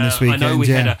weekend. I know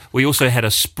we also had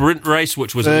a sprint race,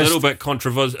 which was a little bit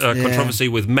controversy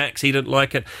with Max. He didn't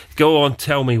like it. Go on,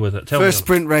 tell me with it. First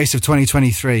sprint race of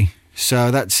 2023.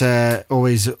 So that's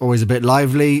always a bit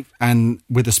lively. And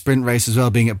with the sprint race as well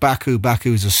being at Baku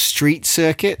is a street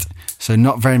circuit. So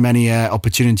not very many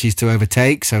opportunities to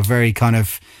overtake. So very kind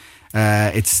of...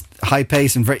 it's high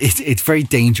pace and it's very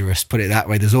dangerous, put it that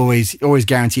way. There's always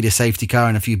guaranteed a safety car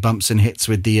and a few bumps and hits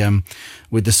with the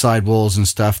side walls and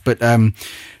stuff. But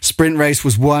sprint race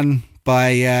was won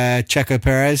by Checo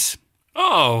Perez.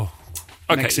 Oh,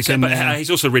 okay. Mexican, but he's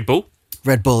also Red Bull.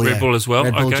 Red Bull as well.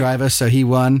 Red Bull driver, so he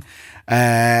won.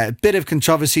 Bit of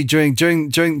controversy during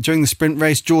the sprint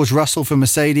race. George Russell for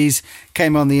Mercedes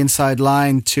came on the inside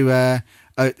line to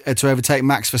overtake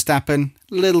Max Verstappen.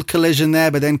 Little collision there,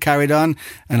 but then carried on.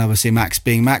 And obviously Max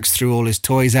being Max threw all his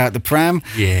toys out the pram.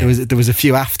 Yeah. There was a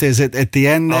few afters at the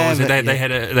end there. Oh, they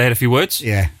had a few words?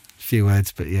 Yeah, a few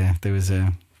words, but yeah, there was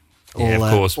of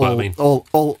course,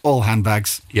 all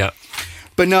handbags. Yeah.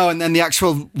 But no, and then the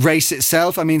actual race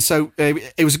itself, I mean, so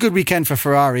it was a good weekend for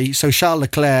Ferrari. So Charles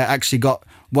Leclerc actually got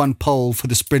one pole for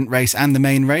the sprint race and the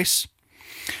main race.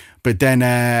 But then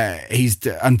he's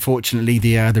unfortunately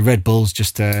the Red Bulls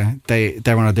just they're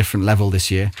on a different level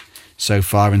this year so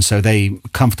far, and so they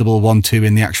comfortable 1-2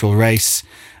 in the actual race.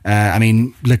 I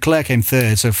mean, Leclerc came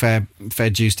third, so fair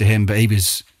dues to him, but he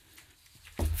was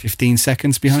 15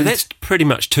 seconds behind. So that's pretty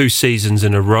much 2 seasons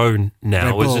in a row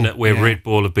now, isn't it? Where Red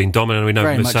Bull have been dominant. We know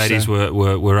very Mercedes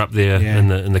were up there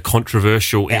in the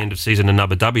controversial end of season in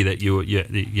Abu Dhabi that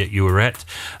you were at.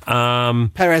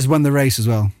 Perez won the race as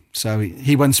well. So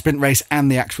he won sprint race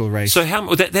and the actual race. So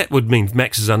that would mean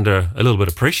Max is under a little bit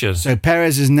of pressure. So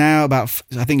Perez is now I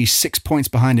think he's 6 points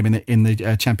behind him in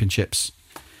the championships.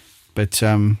 But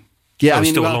still a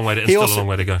long way to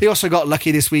go. He also got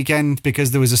lucky this weekend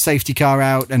because there was a safety car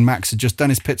out and Max had just done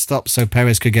his pit stop, so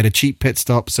Perez could get a cheap pit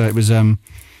stop. So it was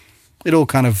it all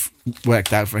kind of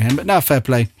worked out for him. But no, fair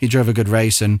play. He drove a good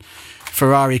race, and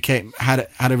Ferrari had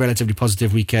a relatively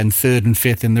positive weekend, 3rd and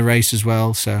 5th in the race as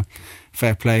well. So.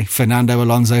 Fair play. Fernando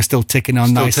Alonso still ticking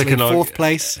on nicely. 4th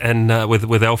place. And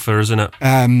with Alpha, isn't it?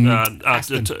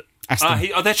 Aston.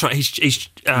 That's right.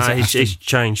 He's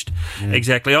changed. Yeah.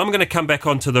 Exactly. I'm going to come back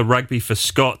onto the rugby for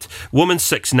Scott. Women's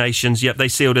Six Nations. Yep, they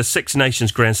sealed a Six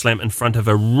Nations Grand Slam in front of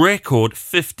a record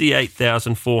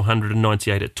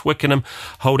 58,498 at Twickenham,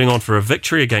 holding on for a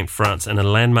victory against France and a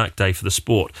landmark day for the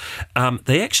sport.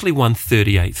 They actually won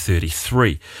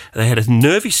 38-33. They had a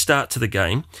nervy start to the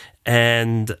game.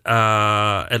 And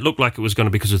it looked like it was going to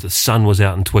be because the sun was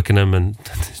out in Twickenham, and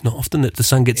it's not often that the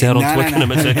sun gets out on Twickenham.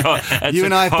 No. You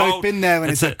and I have both been there when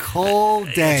it's a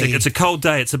cold day. It's a cold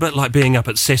day. It's a bit like being up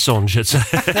at Sesonge. It's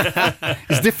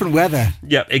different weather.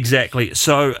 Yeah, exactly.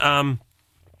 So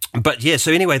But yeah,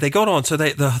 so anyway, they got on. So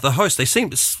the host, they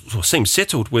seemed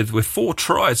settled with 4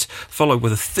 tries, followed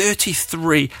with a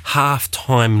 33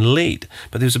 half-time lead.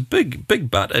 But there was a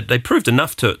big but. They proved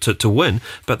enough to win.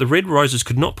 But the Red Roses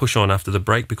could not push on after the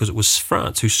break because it was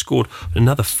France who scored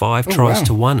another 5 tries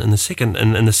to 1 in the second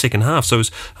half. So it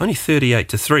was only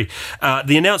 38-3.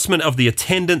 The announcement of the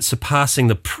attendance surpassing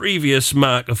the previous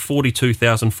mark of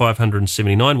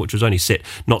 42,579, which was only set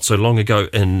not so long ago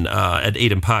at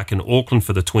Eden Park in Auckland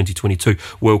for the 2022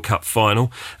 World Cup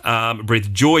final,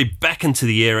 breathed joy back into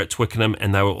the air at Twickenham,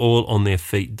 and they were all on their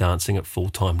feet dancing at full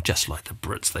time, just like the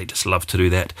Brits. They just love to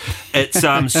do that. It's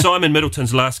Simon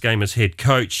Middleton's last game as head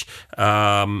coach.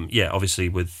 Obviously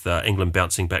with England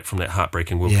bouncing back from that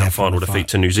heartbreaking World Cup final defeat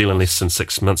to New Zealand less than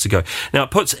 6 months ago. Now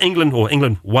it puts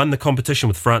England won the competition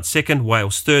with France second,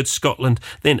 Wales third, Scotland,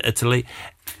 then Italy.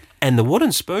 And the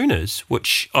wooden spooners,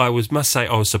 which I must say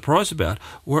I was surprised about,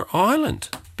 were Ireland.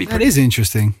 That is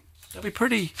interesting. They'll be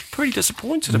pretty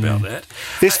disappointed about that.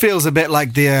 This feels a bit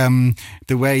like the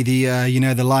way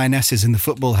the Lionesses in the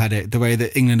football had it, the way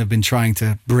that England have been trying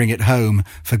to bring it home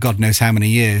for God knows how many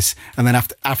years, and then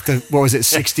after what was it,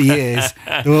 60 years,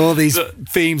 there were all these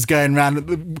themes going around.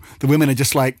 The women are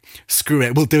just like, screw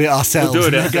it, we'll do it ourselves.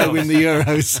 And go win the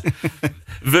Euros.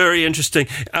 Very interesting.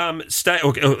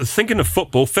 Thinking of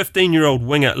football, 15-year-old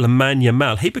winger Lamine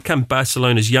Yamal, he became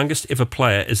Barcelona's youngest ever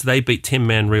player as they beat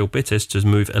 10-man Real Betis to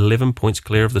move 11 points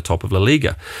clear of the top of La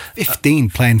Liga. 15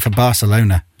 playing for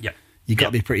Barcelona. Yeah. You got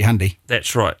to be pretty handy.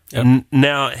 That's right. Yep.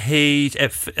 Now he's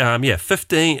at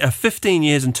 15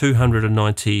 years and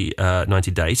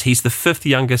 290 days. He's the 5th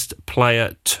youngest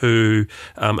player to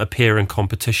appear in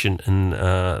competition in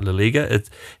La Liga.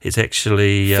 It's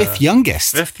actually 5th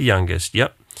youngest. 5th youngest.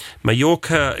 Yep.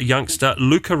 Mallorca youngster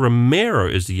Luca Romero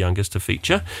is the youngest to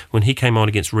feature when he came on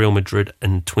against Real Madrid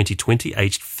in 2020,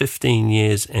 aged 15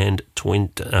 years and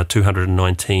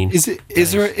 219.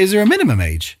 Is there a minimum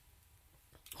age?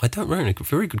 I don't know.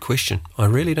 Very good question. I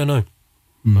really don't know.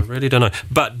 I really don't know.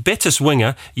 But Betis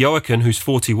winger Joaquin, who's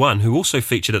 41, who also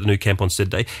featured at the Nou Camp on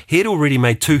Saturday, he had already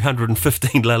made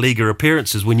 215 La Liga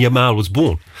appearances when Yamal was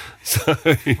born. So,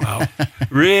 wow.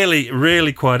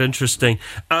 really quite interesting.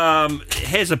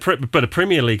 Has a bit of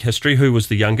Premier League history. Who was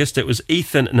the youngest? It was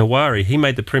Ethan Nawari. He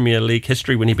made the Premier League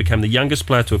history when he became the youngest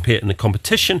player to appear in the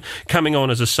competition, coming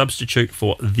on as a substitute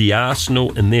for the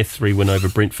Arsenal in their 3-win over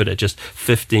Brentford at just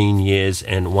 15 years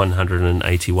and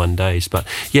 181 days. But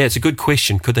yeah, it's a good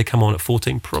question. Could they come on at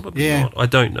 14? Probably not. I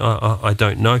don't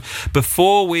know.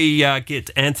 Before we get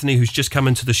Anthony, who's just come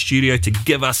into the studio to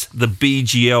give us the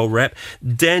BGL wrap,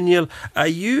 Daniel, are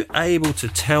you able to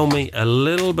tell me a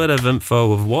little bit of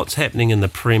info of what's happening in the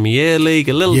Premier League,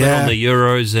 a little bit on the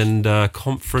Euros and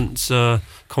Conference League,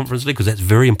 because that's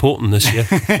very important this year.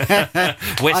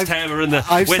 West Ham are in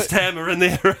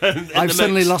there. I've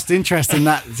suddenly lost interest in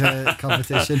that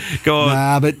competition. Go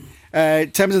on. But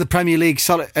in terms of the Premier League,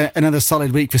 another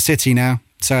solid week for City now.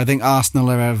 So I think Arsenal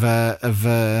have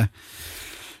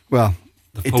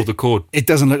pulled the cord. It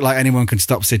doesn't look like anyone can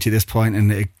stop City at this point,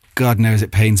 and God knows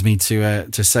it pains me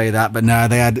to say that. But no,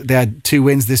 they had 2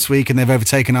 wins this week, and they've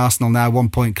overtaken Arsenal now, 1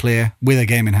 point clear with a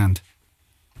game in hand.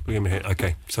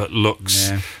 Okay, so it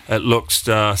looks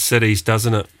City's,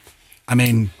 doesn't it? I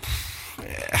mean,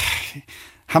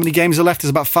 how many games are left? There's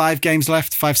about 5 games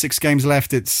left, 6 games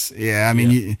left.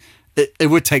 It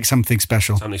would take something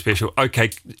special. Okay,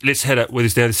 let's head up with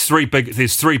this now. There's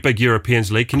three big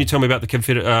Europeans League. Can you tell me about the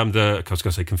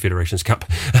Confederations Cup?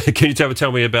 Can you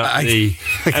tell me about the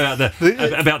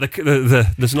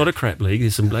there's not a crap league.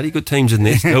 There's some bloody good teams in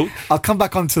there still. I'll come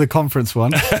back onto the conference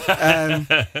one.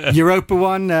 Europa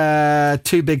one,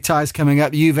 2 big ties coming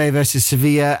up: Juve versus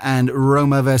Sevilla and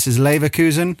Roma versus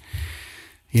Leverkusen.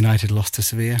 United lost to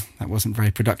Sevilla. That wasn't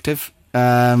very productive.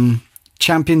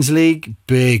 Champions League,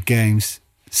 big games.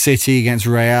 City against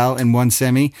Real in one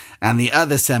semi, and the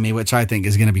other semi, which I think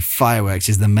is going to be fireworks,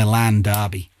 is the Milan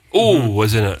derby. Oh,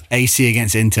 wasn't it? AC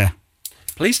against Inter.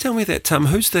 Please tell me that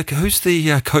who's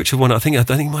the coach of one? I think he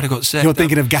might have got sacked. You're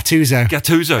thinking of Gattuso.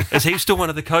 Gattuso, is he still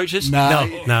one of the coaches? No.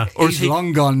 Or he's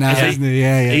long gone now, isn't he?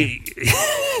 Yeah.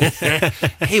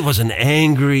 He was an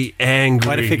angry.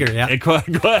 Quite a figure, yeah. He got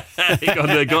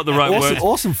the right word.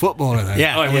 Awesome footballer, though.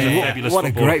 Yeah, he was a fabulous footballer.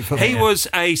 A great footballer. He was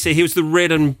AC. He was the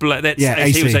red and black.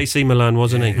 AC. He was AC Milan,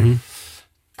 wasn't he? Mm-hmm.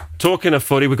 Talking of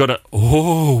footy, we got a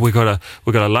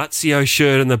Lazio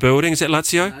shirt in the building. Is that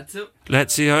Lazio?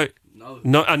 Lazio.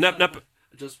 No.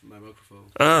 Just my microphone.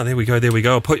 Ah, there we go.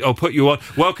 I'll put you on.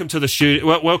 Welcome to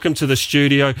the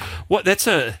studio. What? That's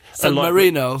San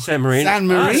Marino. San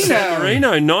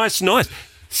Marino. Nice.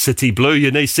 City blue.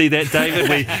 You need to see that,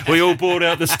 David. We all bought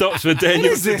out the stops for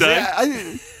Daniel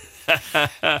today.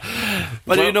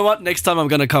 But you know what? Next time I'm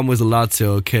going to come with a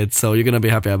Lazio kid, so you're going to be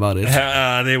happy about it.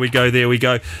 There we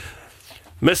go.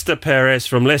 Mr. Perez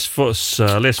from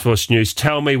Letz News,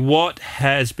 tell me what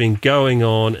has been going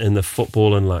on in the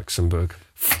football in Luxembourg.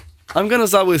 I'm going to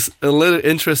start with a little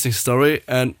interesting story,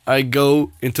 and I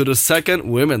go into the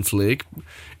second women's league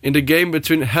in the game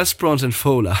between Hesperons and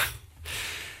Fola.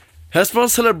 Hesperons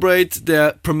celebrate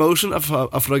their promotion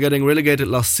after getting relegated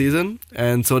last season,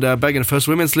 and so they're back in the first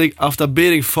women's league after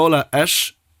beating Fola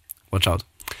Ash, watch out,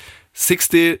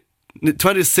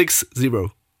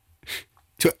 26-0.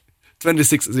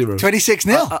 26-0.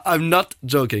 26-0. I'm not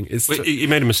joking. Wait, you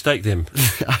made a mistake then.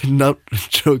 I'm not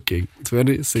joking.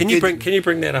 26. Can you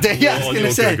bring that up on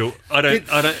your Google? I don't.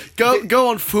 Go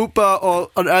on Fupa or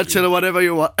on RTL or whatever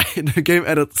you want. The game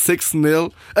ended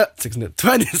 6-0. 6-0.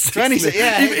 26.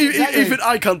 Yeah. Even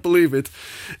I can't believe it.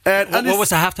 And what was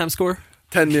the halftime score?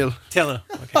 10-0. 10-0.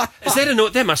 Okay. Is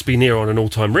that that must be near on an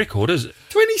all-time record, is it?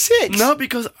 26. No,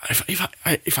 because if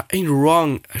I ain't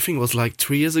wrong, I think it was like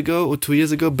 3 years ago or 2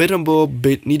 years ago. Bettenbourg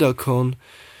beat Niederkorn.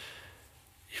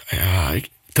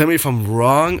 Tell me if I'm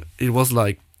wrong. It was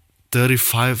like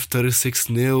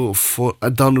 36-0. I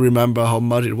don't remember how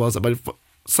much it was, but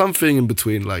something in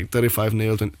between, like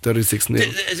 35-0 and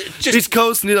 36-0. East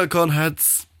Coast Niederkorn had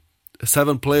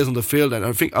 7 players on the field, and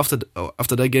I think after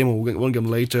that game or one game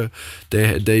later,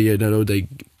 they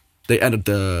ended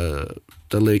the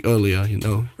league earlier.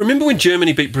 Remember when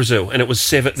Germany beat Brazil and it was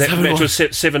 7? That match was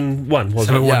 7-1,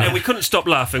 wasn't it? Yeah. And we couldn't stop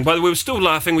laughing. By the way, we were still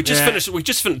laughing. We just finished. We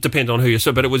just finished. Depend on who you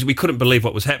saw, but we couldn't believe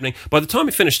what was happening. By the time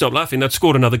we finished, stopped laughing, they'd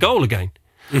scored another goal again.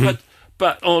 Mm-hmm.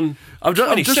 But on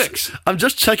 26, I'm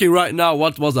just checking right now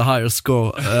what was the higher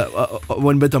score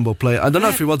when Bettenbourg played. I don't know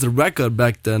if it was the record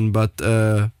back then, but.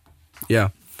 Yeah,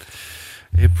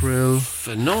 April.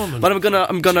 Phenomenal. But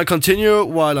I'm gonna continue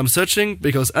while I'm searching,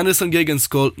 because Anderson Giggles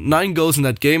scored 9 goals in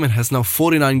that game and has now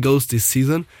 49 goals this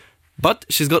season. But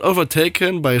she's got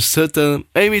overtaken by a certain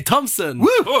Amy Thompson. Woo!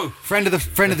 Whoa. Friend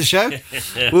of the show,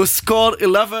 who scored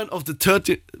 11 of the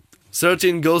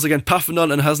 13 goals against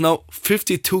Paffendon and has now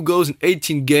 52 goals in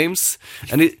 18 games.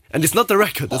 And it's not the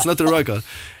record. That's not the record.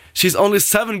 She's only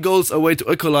 7 goals away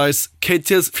to equalize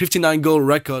KT's 59 goal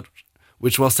record,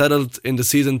 which was settled in the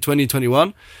season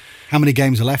 2021. How many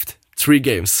games are left? 3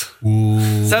 games.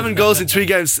 Ooh. 7 goals in 3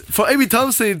 games. For Amy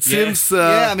Thompson, it seems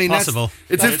possible.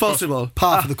 It's impossible.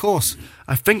 Part of the course.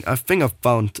 I think I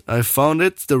found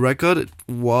it. The record, it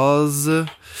was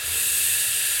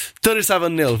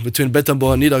 37-0 between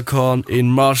Bettenbourg and Niederkorn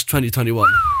in March 2021.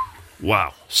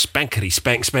 Wow. Spankety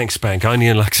spank. Only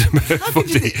in Luxembourg.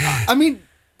 I mean,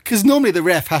 because normally the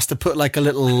ref has to put like a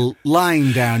little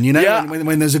line down,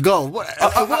 when there's a goal.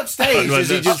 At what stage does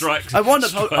he just... I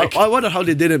wonder how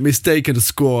they didn't mistake the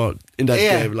score in that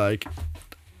game.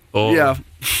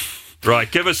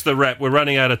 Right, give us the rap. We're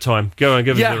running out of time. Go on,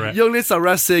 give us the rap. Young Letz are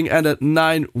Racing ended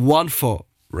 9-1 for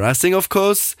Racing, of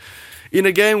course, in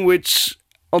a game which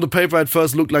on the paper at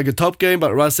first looked like a top game,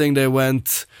 but Racing, they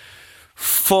went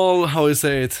full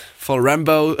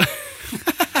Rambo.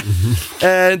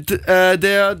 And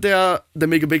they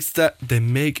make a big step. They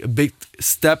make a big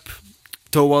step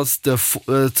towards the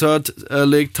third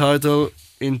league title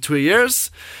in 3 years,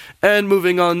 and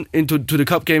moving on to the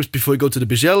cup games before we go to the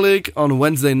BGL League. On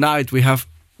Wednesday night, we have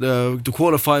the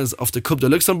quarterfinals of the Coupe de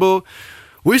Luxembourg,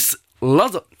 with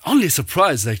lots of only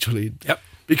surprise actually. Yep.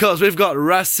 Because we've got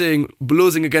Racing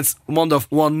losing against Mondorf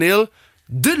 1-0.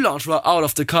 Didlange were out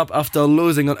of the cup after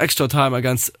losing on extra time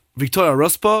against Victoria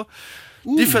Rospor.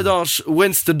 Differdange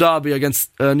wins the derby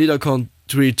against Niederkorn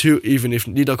 3-2, even if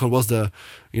Niederkorn was the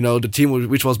team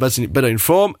which was better in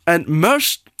form. And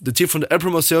Mersch, the team from the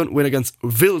Promotion, win against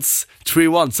Wils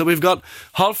 3-1. So we've got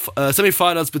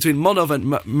semi-finals between Mondorf and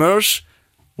Mersch,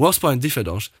 Rospor and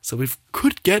Differdange. So we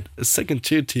could get a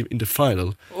second-tier team in the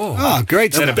final.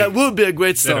 Great! That would be a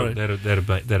great story.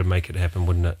 That'd make it happen,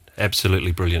 wouldn't it?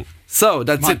 Absolutely brilliant. So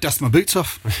that's Might it. dust my boots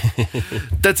off.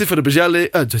 That's it for the BGL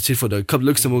League. That's it for the Cup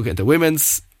Luxembourg and the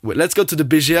women's. Let's go to the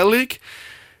BGL League.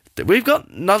 We've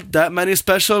got not that many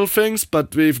special things,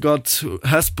 but we've got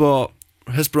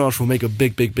Hesperons will make a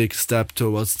big step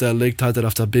towards their league title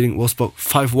after beating Wolfsburg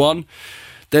 5-1.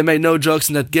 They made no jokes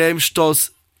in that game.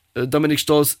 Dominic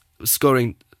Stolz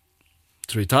scoring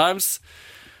 3 times.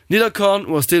 Niederkorn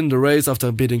was still in the race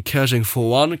after beating Kershing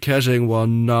 4-1. Kershing were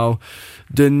now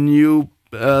the new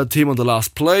team on the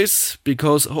last place,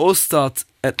 because Ostad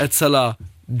and Etzella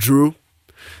drew.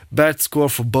 Bad score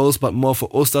for both, but more for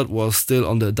Ostad, was still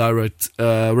on the direct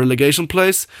relegation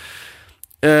place.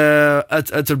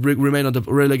 Etzella remained on the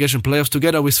relegation playoffs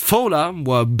together with Fola,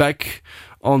 were back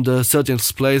on the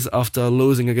 13th place after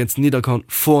losing against Niederkorn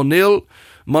 4-0.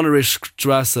 Monterich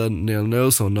Strasse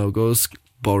 0-0, so no goals.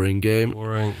 Boring game.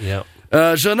 Boring, yeah.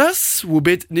 Jeunesse, who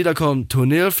beat Niederkorn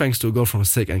 2-0 thanks to a goal from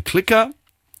Sek and Klicker.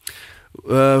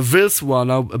 Wils were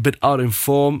now a bit out in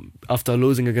form after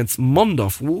losing against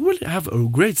Mondorf, who will have a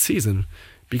great season.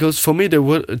 Because for me, they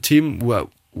were a team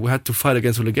who had to fight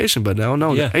against relegation, but now in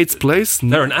 8th place.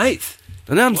 They're in 8th.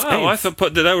 And they're in Wow, I thought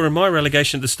that they were in my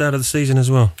relegation at the start of the season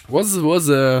as well.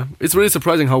 It's really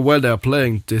surprising how well they are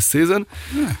playing this season.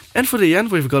 Yeah. And for the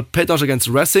end, we've got Peters against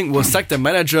Racing, who sacked their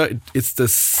manager. It's the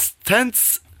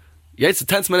 10th. Yeah, it's the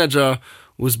 10th manager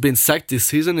who's been sacked this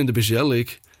season in the BGL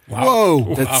League.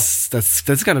 Whoa.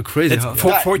 That's kind of crazy.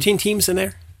 That's 14 teams in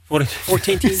there?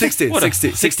 14 teams? 16 teams,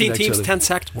 actually. 10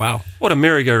 sacked? Wow. What a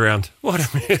merry-go-round.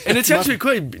 And it's actually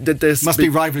great that there's... Must be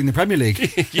rivaling the Premier League.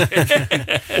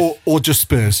 or just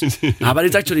Spurs. But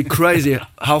it's actually crazy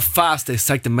how fast they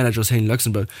sacked the managers here in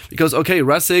Luxembourg. Because, okay,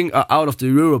 Racing are out of the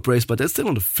Europe race, but they're still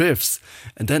on the 5th.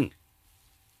 And then...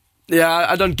 Yeah,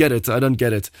 I don't get it. They're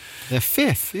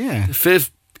 5th, yeah.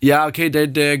 5th. Yeah, okay,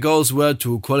 their goals were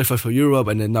to qualify for Europe,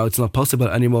 and then now it's not possible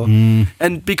anymore.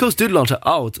 And because Düsseldorf are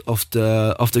out of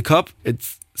the cup, it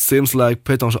seems like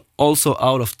Pétange are also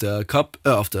out of the cup,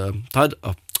 of the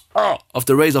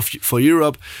race for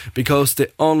Europe, because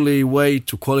the only way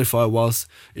to qualify was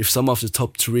if some of the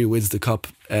top 3 wins the cup,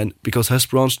 and because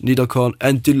Hesbranche, Niederkorn,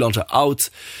 and Düsseldorf are out,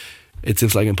 it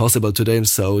seems like impossible to them.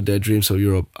 So their dreams of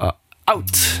Europe are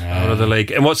out of the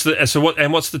league. And what's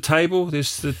the table?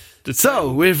 There's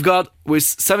So we've got with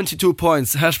 72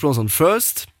 points Hesbranche on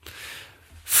first,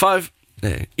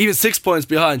 even 6 points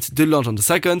behind Düsseldorf on the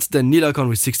second, then Niederkorn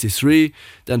with 63,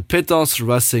 then Pétange,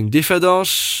 Racing,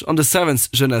 Differdange. On the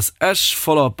 7th, Jeunesse Esch,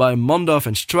 followed by Mondorf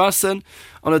and Strassen.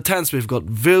 On the 10th, we've got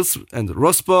Wils and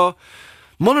Rosbach.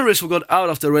 Monterich got out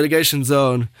of the relegation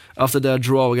zone after their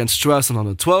draw against Strassen on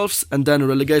the 12th, and then the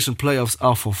relegation playoffs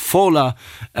are for Fola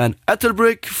and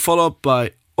Ettelbrick, followed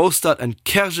by Ostad and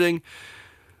Kerjing.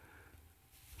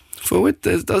 For which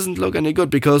it doesn't look any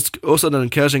good, because Ostad and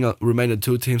Kerjing remain the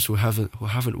 2 teams who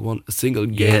haven't won a single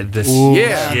game.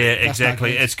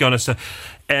 Exactly. It's going to.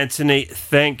 Anthony,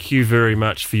 thank you very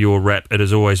much for your rap. It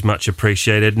is always much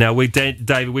appreciated. Now,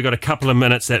 David, we've got a couple of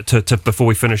minutes to before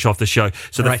we finish off the show.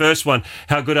 So the first one,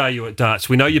 how good are you at darts?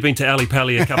 We know you've been to Ali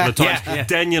Pali a couple of times. Yeah.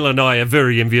 Daniel and I are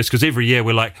very envious, because every year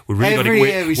we're like, we're really going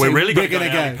to go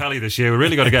to Ali Pali this year. We're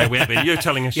really got to go. You're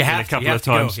telling us you've been a couple of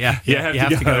times. You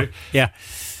have to go. Yeah.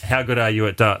 How good are you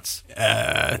at darts?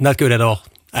 Not good at all.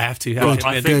 I have to.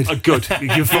 I think good.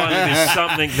 You find there's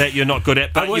something that you're not good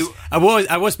at, but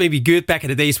I was maybe good back in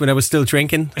the days when I was still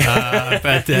drinking,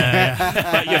 but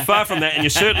you're far from that, and you're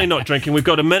certainly not drinking. We've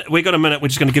got a minute. We're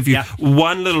just going to give you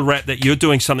one little rap that you're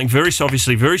doing something very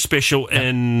obviously very special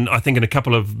in. I think in a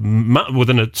couple of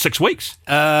within 6 weeks.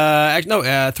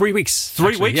 3 weeks.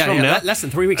 3 weeks from now. Less than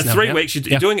 3 weeks now. 3 weeks.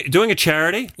 You're doing a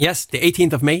charity. Yes, the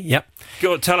 18th of May. Yep.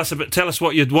 Go tell us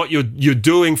what you're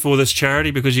doing for this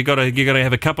charity, because you're going to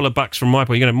have a couple of bucks from my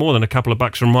pocket. You're going to have more than a couple of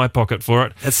bucks from my pocket for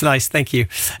it. That's nice, thank you.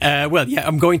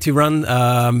 I'm going to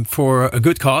run for a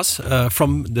good cause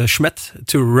from the Schmet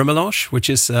to Rummelange, which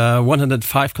is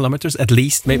 105 kilometers at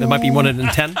least. Maybe it might be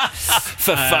 110.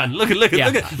 For fun. Look at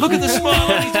the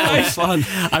smile on his face. Fun.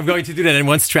 I'm going to do that in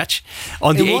one stretch.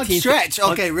 On the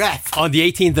 18th, Okay, ref. On the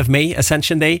 18th of May,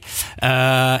 Ascension Day,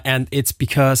 and it's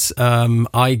because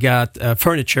I got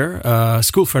furniture,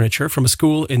 school furniture from a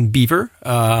school in Beaver.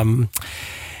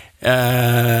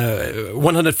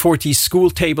 140 school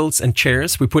tables and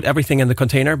chairs. We put everything in the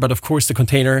container, but of course the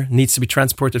container needs to be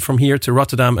transported from here to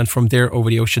Rotterdam and from there over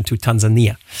the ocean to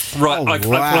Tanzania. Right. I've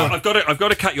got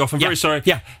to cut you off. I'm very sorry.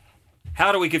 Yeah.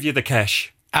 How do we give you the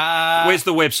cash? Where's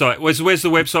the website? Where's the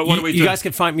website? What do we do? You guys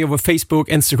can find me over Facebook,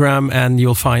 Instagram, and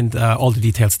you'll find all the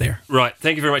details there. Right.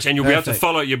 Thank you very much. And you'll be able to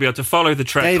follow. You'll be able to follow the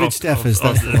track. David Steffes.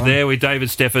 That's the one. There we, David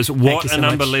Steffes. What an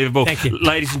unbelievable! Thank you.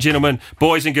 Ladies and gentlemen,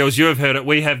 boys and girls, you have heard it.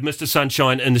 We have Mr.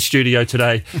 Sunshine in the studio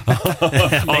today.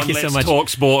 Thank you so much. Talk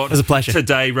Sport. It was a pleasure.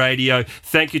 Today Radio.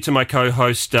 Thank you to my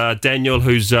co-host Daniel,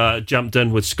 who's jumped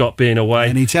in with Scott being away.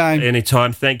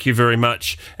 Anytime. Thank you very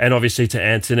much, and obviously to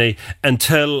Anthony.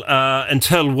 Until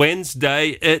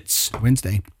Wednesday. It's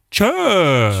Wednesday.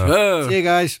 Sure. See you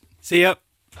guys. See ya.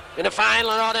 In a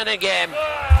final run in a game.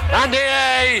 And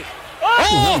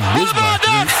what about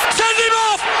that? Send him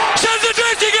off! Send the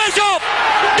drifting edge off!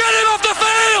 Get him off the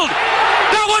field!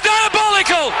 That was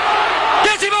diabolical!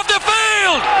 Get him off the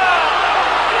field!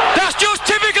 That's just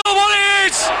typical what it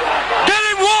is! Get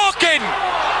him walking!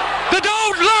 They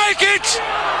don't like it!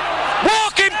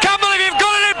 Walk him, Campbell, if you've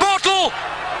got it in bottle!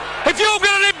 If you've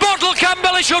got it in bottle,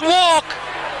 Campbell, he should walk!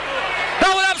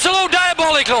 That was absolute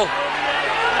diabolical! diabolical.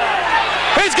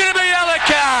 It's going to be a yellow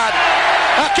card.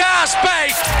 A car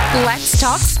space. Let's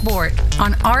talk sport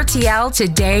on RTL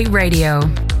Today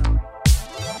Radio.